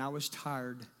time, and I was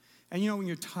tired. And you know when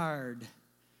you're tired,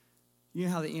 you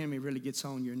know how the enemy really gets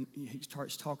on you, and he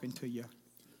starts talking to you.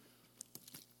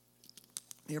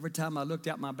 Every time I looked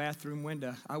out my bathroom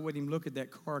window, I wouldn't even look at that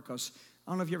car, because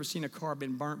I don't know if you've ever seen a car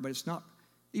been burnt, but it's not,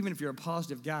 even if you're a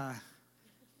positive guy,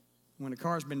 when a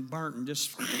car's been burnt and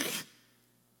just...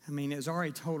 it's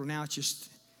already total. Now it's just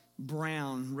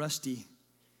brown, rusty.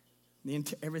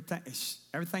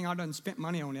 Everything I've done spent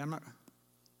money on it. I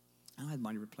don't have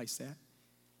money to replace that.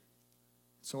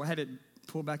 So I had it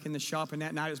pulled back in the shop, and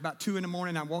that night it was about 2 in the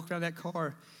morning. I walked out of that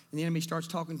car, and the enemy starts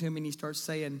talking to me, and he starts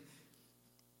saying,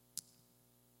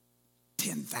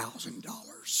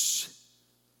 $10,000.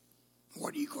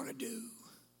 What are you going to do?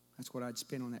 That's what I'd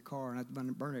spend on that car, and I'd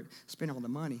burn it, spend all the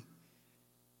money.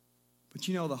 But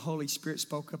you know, the Holy Spirit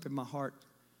spoke up in my heart,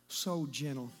 so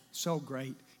gentle, so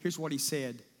great. Here's what he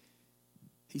said.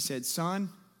 He said, son,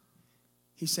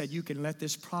 he said, you can let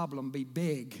this problem be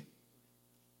big,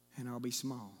 and I'll be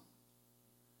small.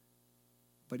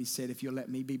 But he said, if you'll let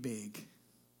me be big,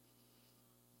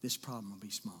 this problem will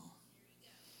be small.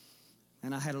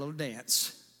 And I had a little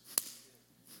dance.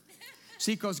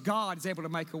 See, because God is able to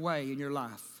make a way in your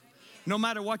life. No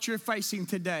matter what you're facing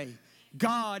today,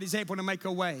 God is able to make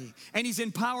a way. And he's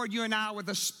empowered you and I with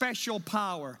a special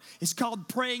power. It's called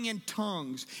praying in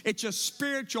tongues. It's a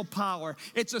spiritual power.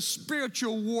 It's a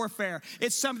spiritual warfare.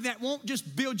 It's something that won't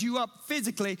just build you up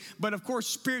physically, but of course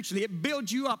spiritually. It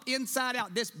builds you up inside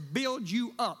out. This builds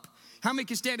you up. How many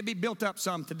can stand to be built up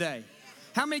some today?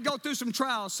 How many go through some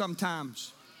trials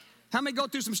sometimes? How many go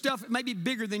through some stuff that may be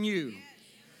bigger than you?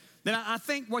 Then I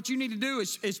think what you need to do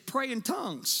is pray in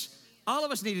tongues. All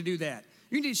of us need to do that.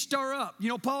 You need to stir up. You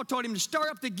know, Paul told him to stir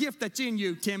up the gift that's in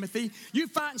you, Timothy. You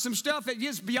fighting some stuff that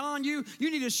is beyond you.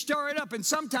 You need to stir it up. And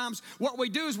sometimes what we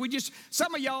do is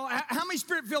some of y'all, how many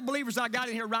Spirit-filled believers I got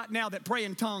in here right now that pray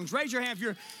in tongues? Raise your hand if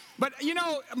you're, but you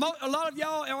know, a lot of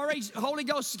y'all already, Holy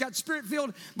Ghost has got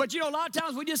Spirit-filled, but you know, a lot of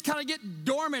times we just kind of get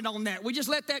dormant on that. We just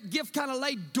let that gift kind of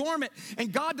lay dormant,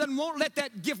 and God doesn't want to let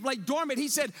that gift lay dormant. He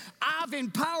said, I've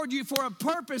empowered you for a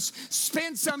purpose.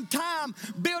 Spend some time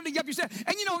building up yourself.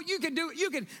 And you know, you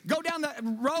can go down the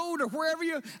road or wherever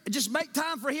you just make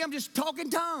time for him, just talk in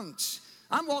tongues.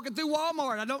 I'm walking through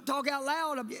Walmart. I don't talk out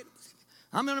loud.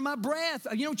 I'm under my breath.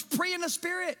 You know, pray in the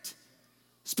Spirit.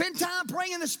 Spend time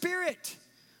praying in the Spirit.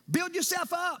 Build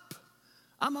yourself up.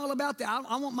 I'm all about that.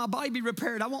 I want my body to be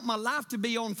repaired. I want my life to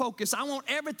be on focus. I want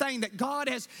everything that God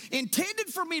has intended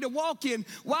for me to walk in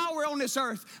while we're on this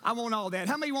earth. I want all that.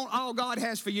 How many want all God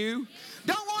has for you?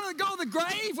 Don't want to go to the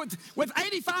grave with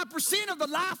 85% of the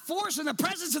life force and the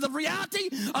presence of the reality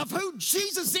of who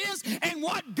Jesus is and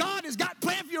what God has got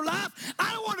planned for your life.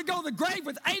 I don't want to go to the grave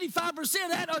with 85% of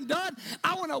that undone.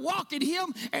 I want to walk in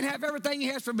him and have everything he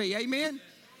has for me. Amen?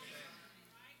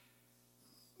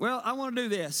 Well, I want to do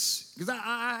this because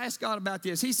I asked God about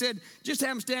this. He said, just have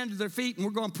them stand to their feet and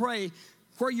we're going to pray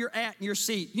where you're at in your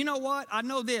seat. You know what? I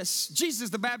know this.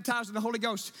 Jesus, the baptizer in the Holy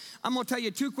Ghost. I'm going to tell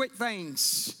you 2 quick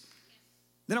things.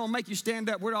 Then I'm going to make you stand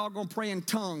up. We're all going to pray in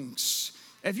tongues.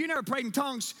 If you never prayed in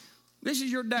tongues, this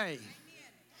is your day.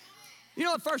 You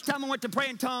know the first time I went to pray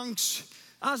in tongues,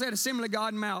 I was at Assembly of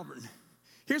God in Malvern.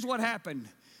 Here's what happened.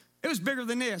 It was bigger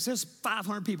than this. There's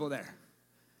 500 people there.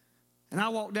 And I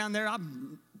walked down there.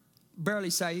 I'm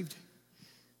barely saved.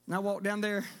 And I walked down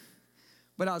there,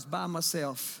 but I was by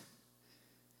myself.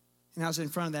 And I was in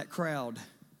front of that crowd.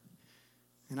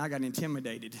 And I got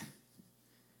intimidated.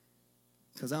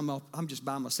 Because I'm just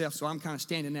by myself, so I'm kind of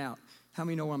standing out. How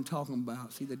many know what I'm talking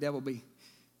about? See, the devil be,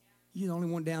 you're the only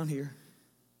one down here.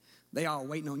 They all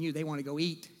waiting on you. They want to go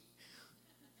eat.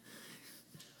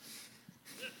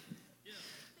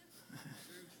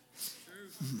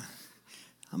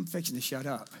 I'm fixing to shut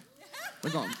up. We're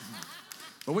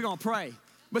going to pray.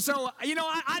 But so, you know,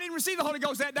 I didn't receive the Holy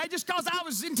Ghost that day just because I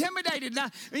was intimidated. Now,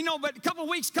 you know, but a couple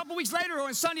weeks later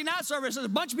on Sunday night service, there's a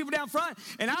bunch of people down front,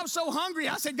 and I was so hungry.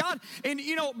 I said, God, and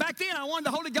you know, back then I wanted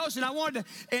the Holy Ghost, and I wanted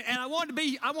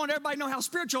everybody to know how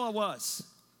spiritual I was.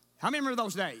 How many remember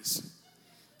those days?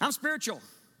 I'm spiritual.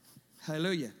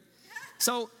 Hallelujah.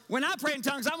 So when I pray in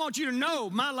tongues, I want you to know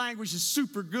my language is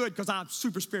super good because I'm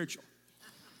super spiritual.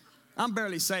 I'm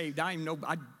barely saved. I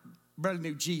barely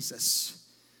knew Jesus.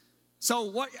 So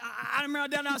what? I remember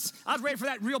down there, I was ready for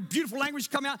that real beautiful language to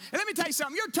come out. And let me tell you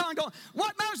something. Your tongue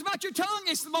what matters about your tongue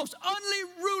is the most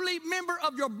unruly member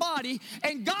of your body.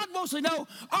 And God wants to know,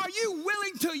 are you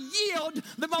willing to yield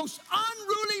the most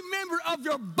unruly member of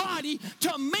your body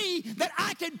to me that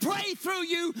I can pray through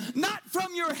you, not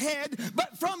from your head,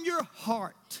 but from your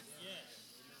heart?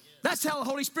 That's how the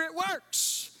Holy Spirit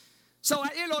works. So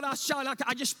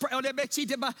I just prayed, and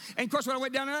of course when I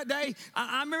went down there that day,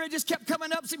 I remember it just kept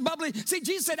coming up, bubbly. See,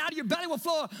 Jesus said, out of your belly will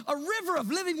flow a river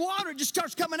of living water. It just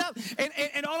starts coming up,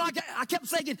 and all I kept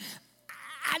thinking,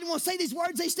 I didn't want to say these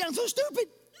words. They sound so stupid.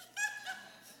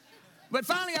 But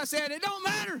finally I said, it don't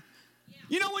matter.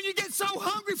 You know, when you get so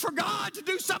hungry for God to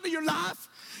do something in your life,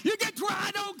 you get to where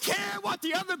I don't care what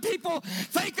the other people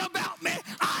think about me.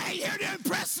 I ain't here to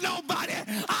impress nobody.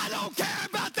 I don't care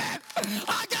about that.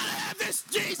 I gotta have this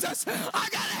Jesus. I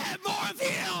gotta have more of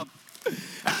him.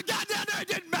 And I got down there, it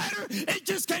didn't matter. It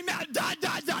just came out, die.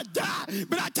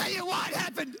 But I tell you what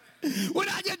happened. When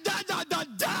I did die,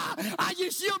 I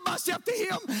just yielded myself to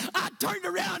him. I turned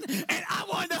around and I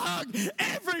wanted to hug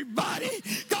everybody.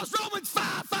 Because Romans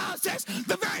 5:5 says,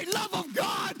 the very love of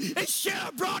God is shed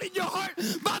abroad in your heart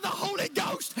by the Holy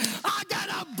Ghost. I got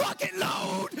a bucket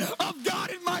load of God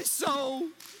in my soul.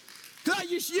 Because I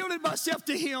just yielded myself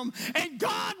to him. And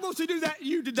God wants to do that in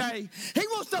you today. He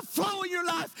wants to flow in your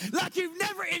life like you've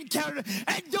never encountered.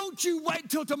 And don't you wait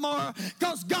till tomorrow,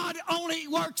 because God only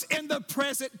works in the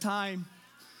present time.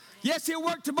 Yes, he'll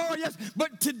work tomorrow, yes,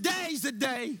 but today's the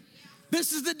day.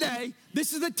 This is the day.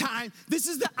 This is the time. This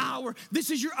is the hour. This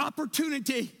is your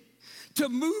opportunity to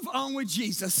move on with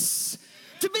Jesus,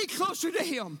 to be closer to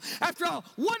him. After all,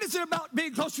 what is it about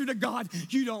being closer to God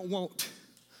you don't want?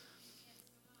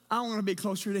 I want to be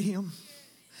closer to him.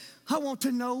 I want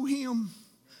to know him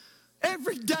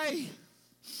every day.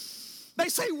 They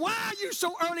say, why are you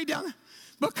so early down?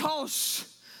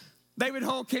 Because David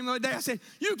Hall came the other day. I said,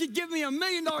 you could give me $1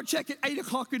 million check at 8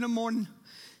 o'clock in the morning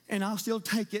and I'll still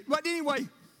take it. But anyway,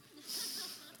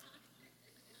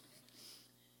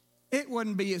 it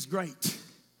wouldn't be as great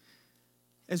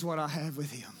as what I have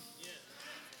with him.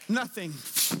 Nothing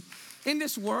in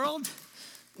this world,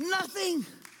 nothing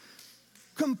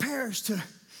compares to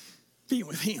being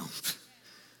with him.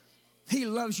 He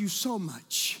loves you so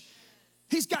much.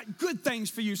 He's got good things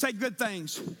for you. Say good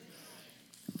things.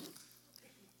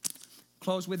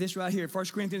 Close with this right here. 1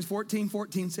 Corinthians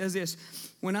 14:14 says this.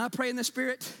 When I pray in the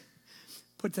Spirit,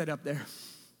 put that up there.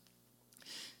 It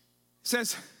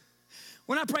says,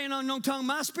 when I pray in unknown tongue,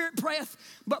 my spirit prayeth,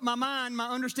 but my mind, my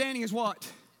understanding is what?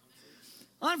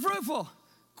 Unfruitful.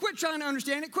 Quit trying to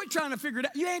understand it. Quit trying to figure it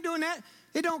out. You ain't doing that.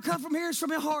 It don't come from here. It's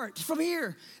from your heart. It's from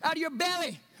here. Out of your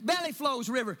belly. Belly flows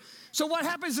river. So what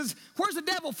happens is, where's the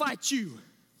devil fight you?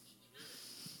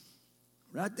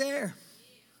 Right there.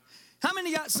 How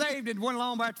many got saved and went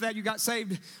along after that? You got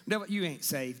saved. Devil, you ain't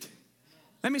saved.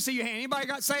 Let me see your hand. Anybody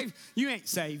got saved? You ain't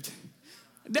saved.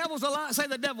 The devil's a liar. Say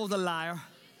the devil's a liar.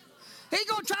 He's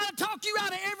going to try to talk you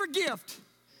out of every gift.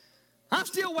 I'm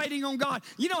still waiting on God.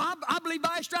 You know, I believe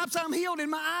by his stripes I'm healed in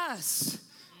my eyes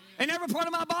and every part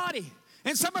of my body.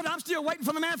 And some of it I'm still waiting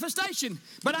for the manifestation.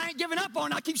 But I ain't giving up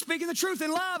on it. I keep speaking the truth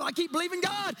in love. I keep believing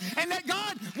God. And let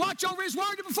God watch over his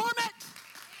word to perform it.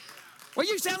 Well,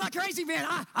 you sound like crazy, man.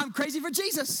 I'm crazy for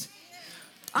Jesus.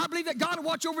 I believe that God will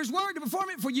watch over his word to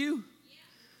perform it for you.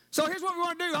 So here's what we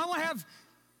want to do. I want to have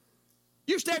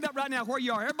you stand up right now where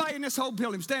you are. Everybody in this whole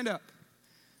building, stand up.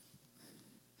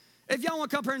 If y'all want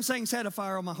to come up here and sing Set a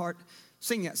Fire on My Heart,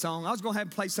 sing that song. I was going to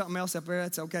have to play something else up there.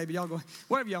 That's okay, but y'all go,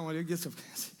 whatever y'all want to do, get some,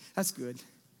 that's good.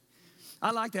 I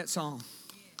like that song.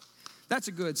 That's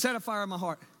a good, Set a Fire on My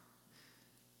Heart.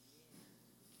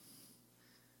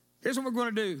 Here's what we're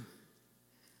going to do.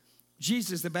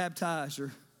 Jesus the baptizer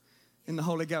in the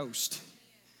Holy Ghost.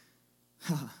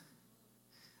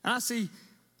 And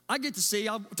I get to see,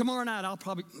 tomorrow night I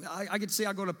get to see,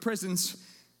 I'll go to prisons,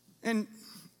 and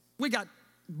we got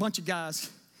a bunch of guys.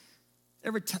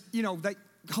 Every time,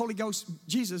 Holy Ghost,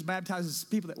 Jesus baptizes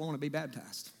people that want to be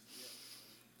baptized.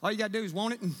 All you got to do is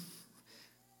want it and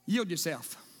yield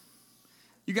yourself.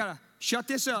 You got to shut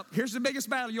this up. Here's the biggest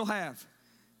battle you'll have.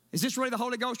 Is this really the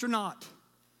Holy Ghost or not?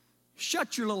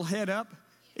 Shut your little head up.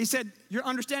 He said, your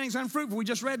understanding is unfruitful. We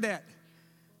just read that.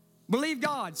 Believe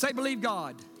God. Say, believe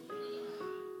God.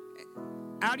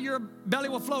 Out of your belly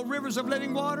will flow rivers of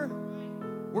living water.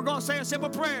 We're going to say a simple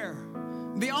prayer.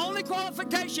 The only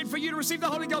qualification for you to receive the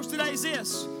Holy Ghost today is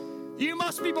this. You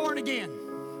must be born again.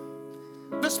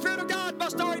 The Spirit of God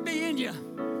must already be in you.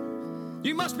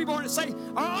 You must be born. Say,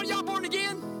 are all y'all born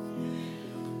again?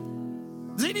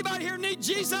 Does anybody here need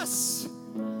Jesus?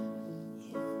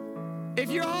 If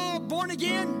you're all born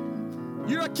again,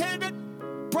 you're a candidate,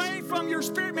 pray from your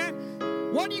spirit, man.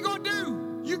 What are you going to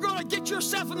do? You're going to get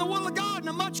yourself in the will of God in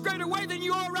a much greater way than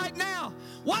you are right now.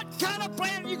 What kind of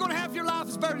plan are you going to have for your life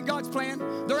is better than God's plan?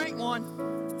 There ain't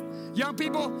one. Young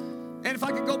people, and if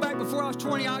I could go back before I was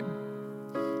 20, I'd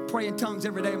pray in tongues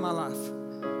every day of my life.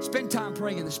 Spend time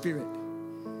praying in the Spirit.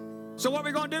 So what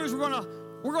we're going to do is we're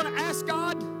going to ask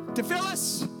God to fill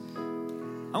us.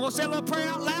 I'm going to say a little prayer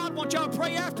out loud. I want y'all to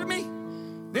pray after me.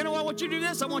 Then I want you to do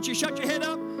this. I want you to shut your head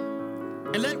up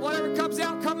and let whatever comes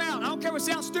out come out. I don't care if it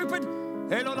sounds stupid.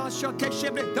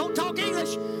 Don't talk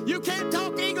English. You can't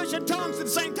talk English and tongues at the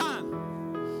same time.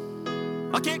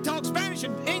 I can't talk Spanish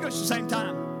and English at the same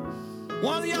time.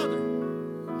 One or the other.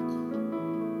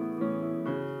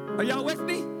 Are y'all with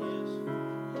me?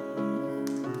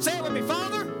 Say it with me.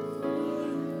 Father,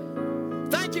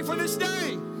 thank you for this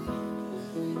day.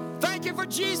 Thank you for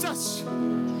Jesus,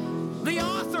 the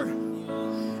author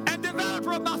and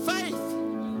developer of my faith.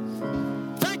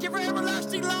 Thank you for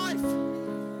everlasting life.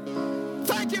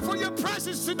 Thank you for your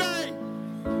presence today.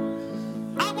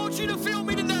 I want you to fill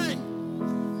me today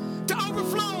to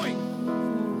overflowing.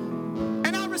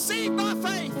 And I receive by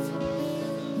faith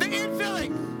the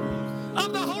infilling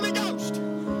of the Holy Ghost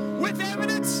with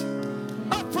evidence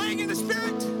of praying in the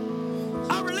Spirit.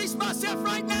 I release myself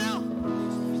right now.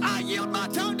 I yield my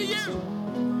tongue to you.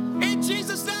 In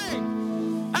Jesus'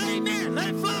 name. Amen. Let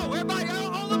it flow. Everybody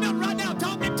all the building right now,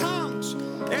 talk in tongues.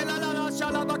 Let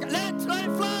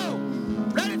it flow.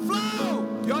 Let it flow.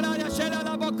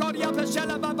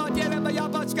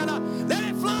 Let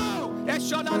it flow.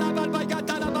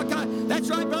 That's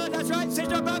right, brother. That's right,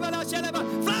 sister.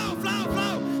 Flow, flow,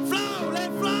 flow. Flow. Let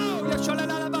it flow.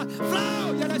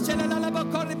 Flow.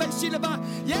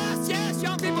 Yes, yes,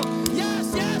 young people.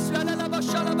 Yes, yes. Let it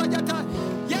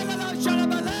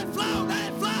flow.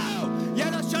 Let it flow.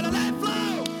 Let it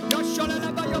flow.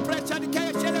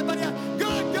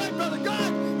 Good, good, brother,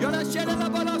 good.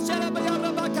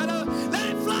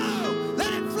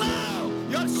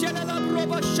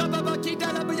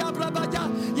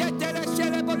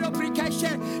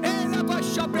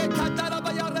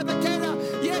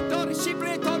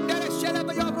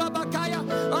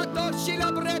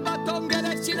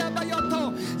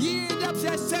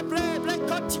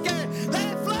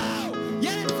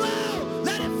 Let it flow.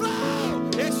 Let it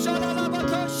flow.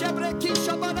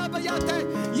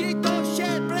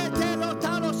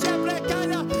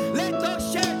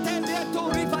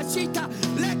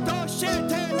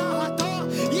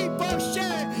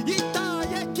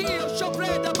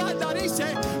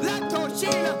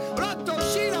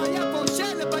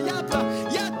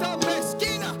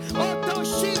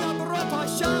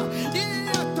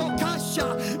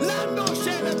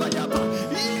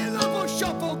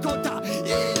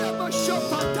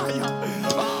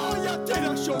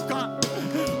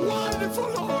 Wonderful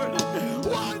Lord,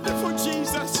 wonderful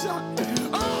Jesus,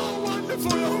 oh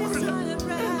wonderful Lord,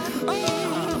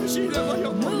 oh Sheila,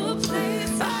 your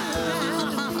place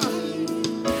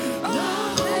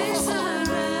I'd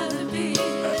rather be.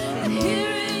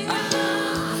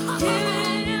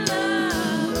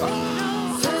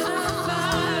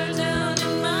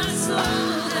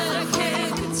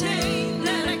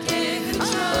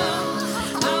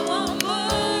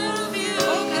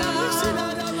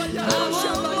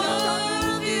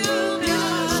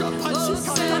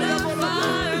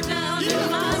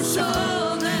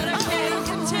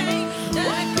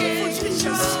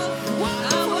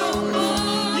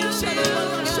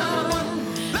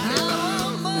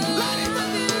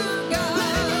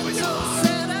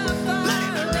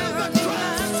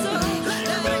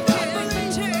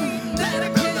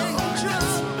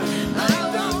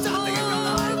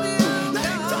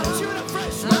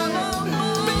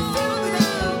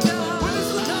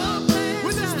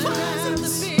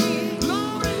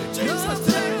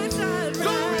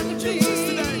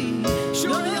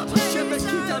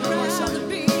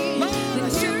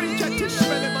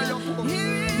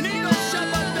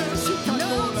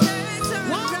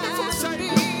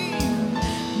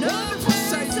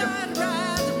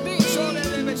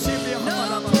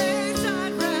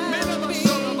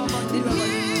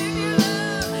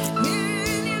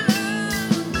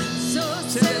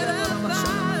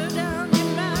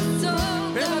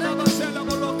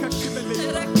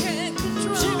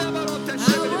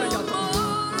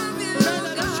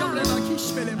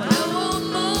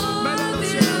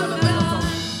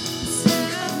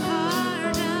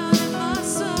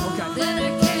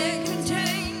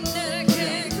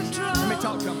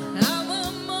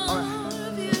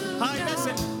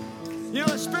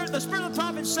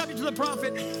 subject to the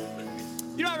prophet.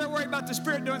 You don't ever worry about the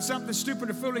Spirit doing something stupid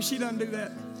or foolish. He doesn't do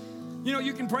that. You know,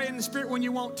 you can pray in the Spirit when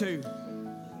you want to.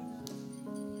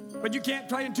 But you can't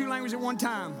pray in two languages at one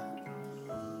time.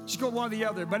 Just go one or the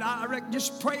other. But I reckon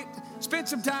just pray, spend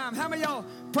some time. How many of y'all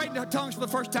prayed in tongues for the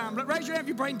first time? Raise your hand if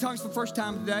you prayed in tongues for the first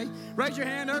time today. Raise your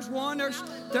hand. There's one. There's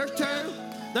two.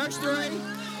 There's three.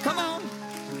 Come on.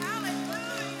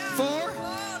 4.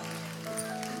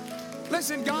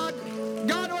 Listen, God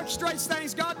orchestrates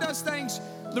things. God does things.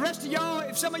 The rest of y'all,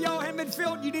 if some of y'all haven't been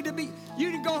filled, you need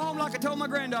to go home like I told my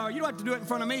granddaughter. You don't have to do it in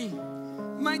front of me.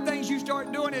 The main thing is you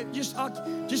start doing it. Just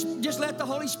let the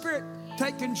Holy Spirit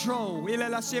take control. You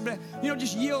know,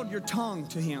 just yield your tongue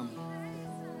to Him.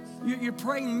 You're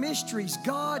praying mysteries.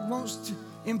 God wants to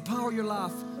empower your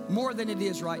life more than it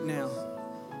is right now.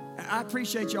 I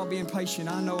appreciate y'all being patient.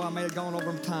 I know I may have gone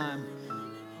over time.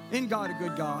 Isn't God a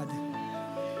good God?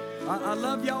 I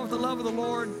love y'all with the love of the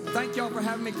Lord. Thank y'all for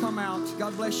having me come out.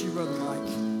 God bless you, Brother Mike.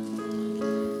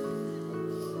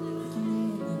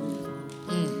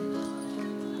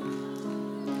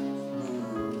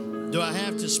 Do I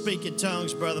have to speak in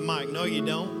tongues, Brother Mike? No, you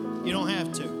don't. You don't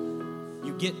have to.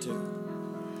 You get to.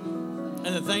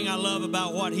 And the thing I love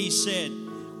about what he said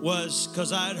was,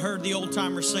 because I had heard the old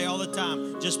timers say all the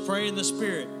time, just pray in the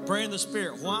Spirit. Pray in the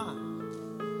Spirit. Why?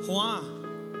 Why?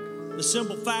 The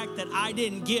simple fact that I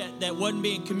didn't get, that wasn't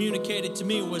being communicated to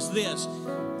me, was this: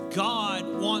 God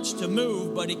wants to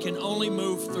move, but He can only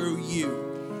move through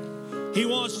you. He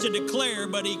wants to declare,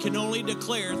 but He can only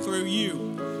declare through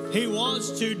you. He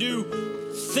wants to do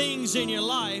things in your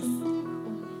life,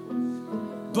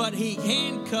 but He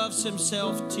handcuffs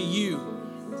Himself to you.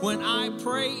 When I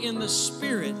pray in the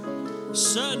Spirit,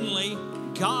 suddenly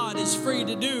God is free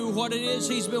to do what it is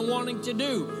He's been wanting to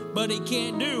do. But He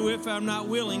can't do if I'm not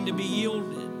willing to be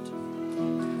yielded.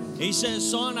 He says,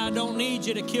 son, I don't need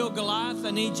you to kill Goliath.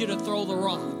 I need you to throw the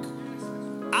rock.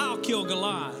 I'll kill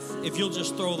Goliath if you'll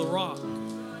just throw the rock.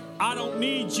 I don't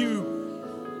need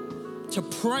you to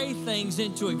pray things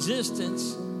into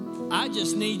existence. I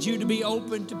just need you to be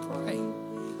open to pray.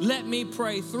 Let me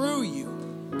pray through you.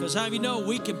 Because how do you know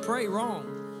we can pray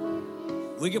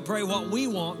wrong? We can pray what we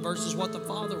want versus what the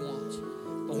Father wants.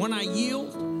 But when I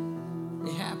yield,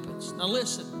 it happens. Now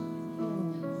listen.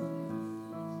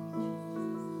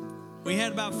 We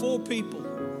had about 4 people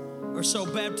or so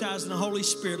baptized in the Holy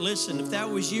Spirit. Listen, if that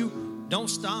was you, don't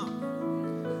stop.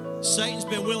 Satan's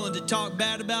been willing to talk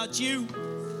bad about you.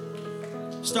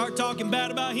 Start talking bad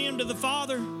about him to the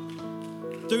Father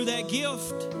through that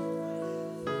gift.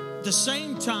 At the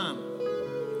same time,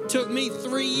 took me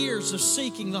 3 years of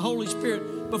seeking the Holy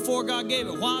Spirit before God gave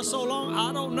it. Why so long?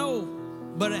 I don't know,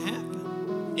 but it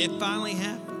happened. It finally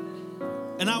happened.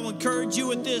 And I will encourage you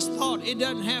with this thought. It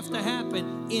doesn't have to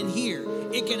happen in here.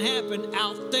 It can happen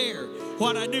out there.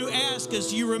 What I do ask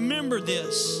is you remember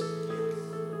this,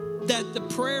 that the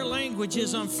prayer language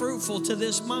is unfruitful to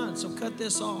this mind. So cut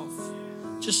this off.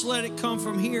 Just let it come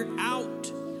from here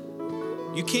out.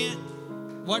 You can't,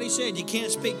 what he said, you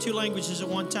can't speak 2 languages at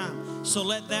one time. So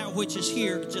let that which is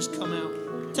here just come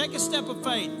out. Take a step of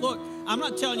faith. Look, I'm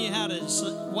not telling you how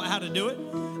to do it.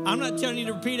 I'm not telling you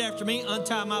to repeat after me,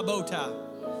 untie my bow tie.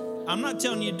 I'm not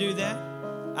telling you to do that.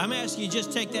 I'm asking you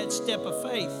just take that step of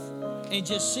faith and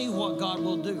just see what God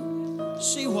will do.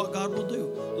 See what God will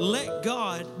do. Let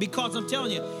God, because I'm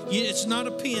telling you, it's not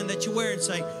a pin that you wear and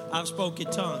say, I've spoken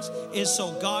tongues. It's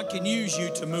so God can use you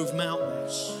to move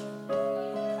mountains.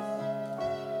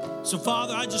 So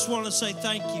Father, I just want to say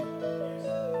thank you.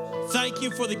 Thank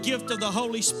you for the gift of the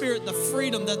Holy Spirit, the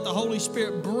freedom that the Holy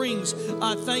Spirit brings.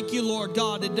 I thank you, Lord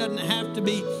God. It doesn't have to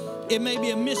be, it may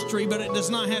be a mystery, but it does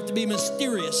not have to be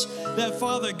mysterious. That,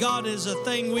 Father God, is a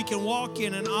thing we can walk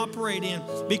in and operate in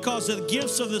because of the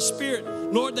gifts of the Spirit.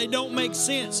 Lord, they don't make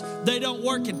sense. They don't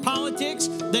work in politics.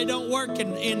 They don't work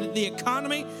in the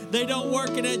economy. They don't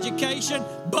work in education,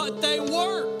 but they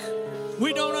work.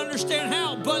 We don't understand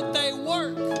how, but they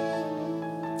work.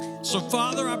 So,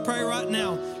 Father, I pray right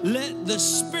now, let the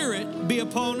Spirit be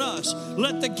upon us.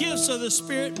 Let the gifts of the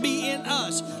Spirit be in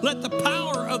us. Let the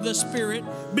power of the Spirit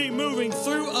be moving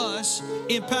through us,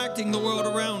 impacting the world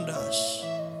around us.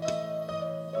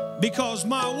 Because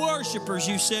my worshipers,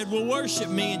 you said, will worship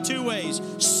me in 2 ways,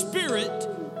 spirit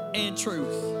and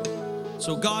truth.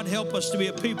 So, God, help us to be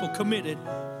a people committed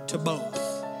to both.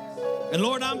 And,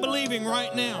 Lord, I'm believing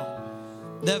right now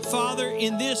that, Father,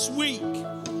 in this week,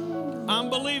 I'm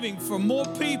believing for more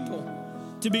people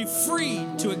to be free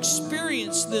to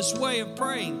experience this way of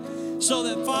praying so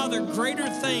that, Father, greater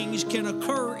things can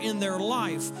occur in their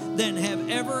life than have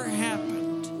ever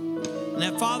happened. And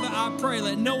that, Father, I pray,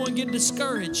 let no one get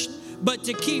discouraged, but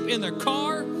to keep in their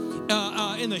car,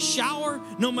 in the shower,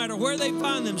 no matter where they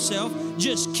find themselves,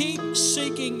 just keep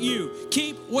seeking you.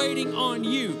 Keep waiting on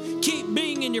you. Keep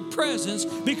being in your presence,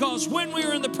 because when we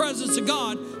are in the presence of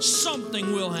God,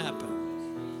 something will happen.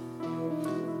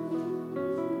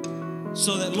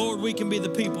 So that, Lord, we can be the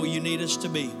people you need us to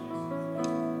be.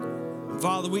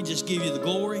 Father, we just give you the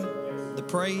glory, the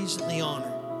praise, and the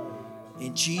honor.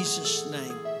 In Jesus'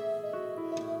 name.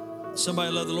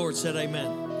 Somebody love the Lord said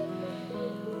amen.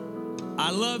 I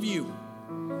love you,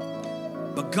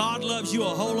 but God loves you a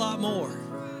whole lot more.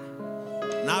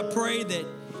 And I pray that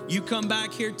you come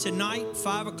back here tonight,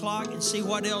 5 o'clock, and see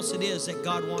what else it is that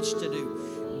God wants to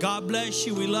do. God bless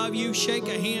you. We love you. Shake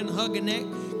a hand, hug a neck,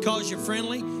 cause you're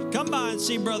friendly. Come by and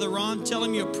see Brother Ron. Tell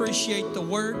him you appreciate the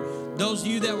word. Those of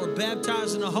you that were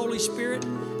baptized in the Holy Spirit,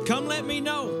 come let me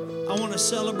know. I want to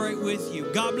celebrate with you.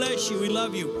 God bless you. We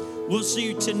love you. We'll see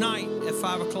you tonight at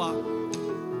 5 o'clock.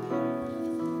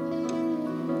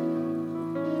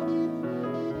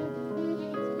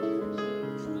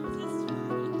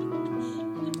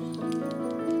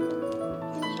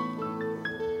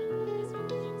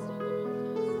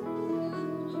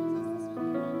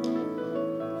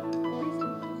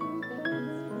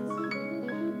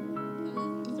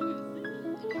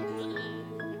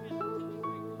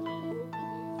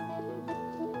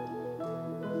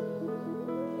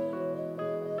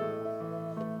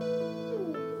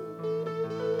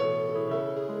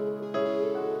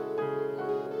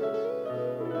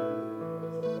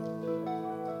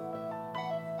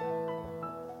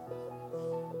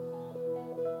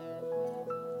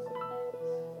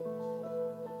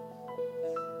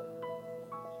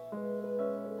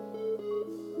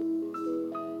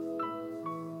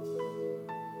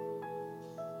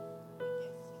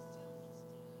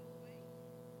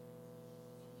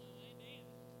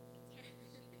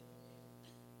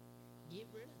 Get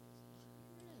rid of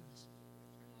us.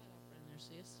 Turn the light off right there,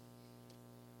 sis.